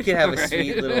think you could have a Right?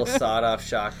 sweet little sawed-off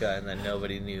shotgun that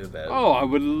nobody knew about. Oh, I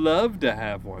would love to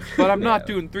have one, but I'm not Yeah.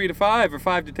 doing 3 to 5 or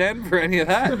 5 to 10 for any of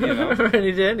that. You know.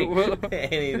 any to any. Well,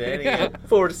 Any. Yeah.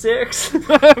 4 to 6.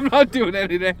 I'm not doing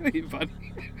any to anybody.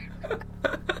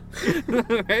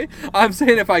 Okay? I'm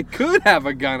saying if I could have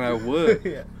a gun, I would,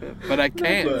 Yeah. but I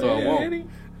can't, so I won't.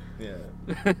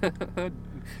 Yeah.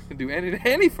 Can do any to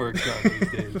any for a gun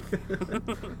these days.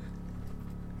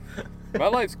 My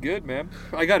life's good, man.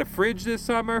 I got a fridge this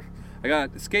summer. I got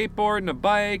a skateboard and a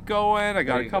bike going. I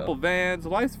got There a you couple go. vans.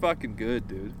 Life's fucking good,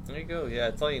 dude. There you go. Yeah,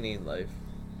 it's all you need in life.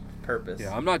 Purpose.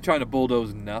 Yeah, I'm not trying to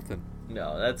bulldoze nothing.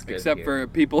 No, that's good. Except here. for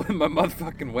people in my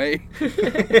motherfucking way.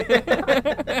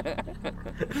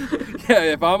 Yeah,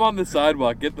 if I'm on the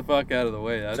sidewalk, get the fuck out of the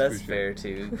way. That's That's for sure. fair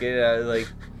too. Get out like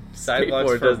sidewalks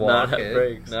Skateboard for does not have walking,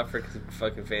 brakes. not for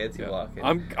fucking fancy Yeah. walking.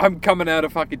 I'm coming out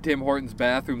of fucking Tim Hortons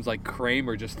bathrooms like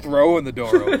Kramer, just throwing the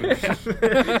door open.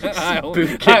 I Boot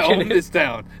own kicking it. this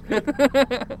town.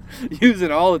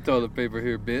 Using all the toilet paper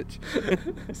here, bitch.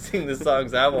 Sing the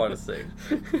songs I want to sing.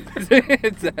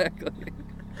 Exactly.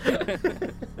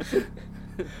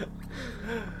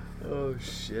 Oh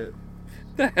shit!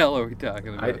 The hell are we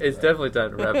talking about? It's definitely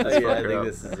time to wrap this Yeah, I fucker think up.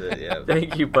 this is it. Yeah.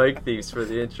 Thank you, Bike Thieves, for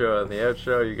the intro and the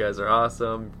outro. You guys are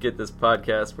awesome. Get this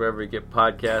podcast wherever you get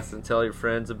podcasts and tell your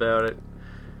friends about it.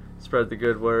 Spread the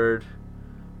good word.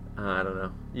 I don't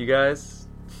know. You guys?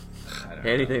 I don't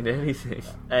know. Anything to anything.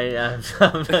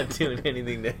 I'm not doing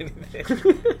anything to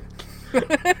anything.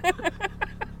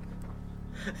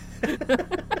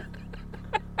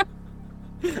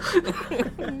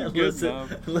 Good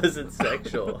enough. listen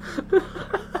sexual.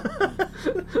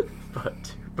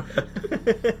 But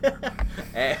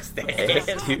Ass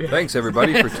Thanks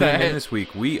everybody for tuning in this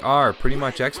week. We are Pretty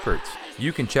Much Experts.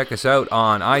 You can check us out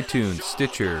on iTunes,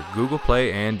 Stitcher, Google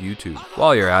Play, and YouTube.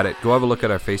 While you're at it, go have a look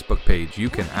at our Facebook page. You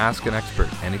can ask an expert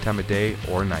any time of day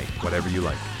or night, whatever you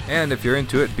like. And if you're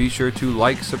into it, be sure to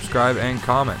like, subscribe, and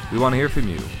comment. We want to hear from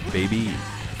you, baby.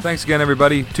 Thanks again,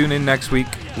 everybody. Tune in next week.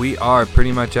 We are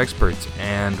Pretty Much Experts,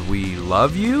 and we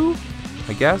love you,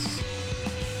 I guess.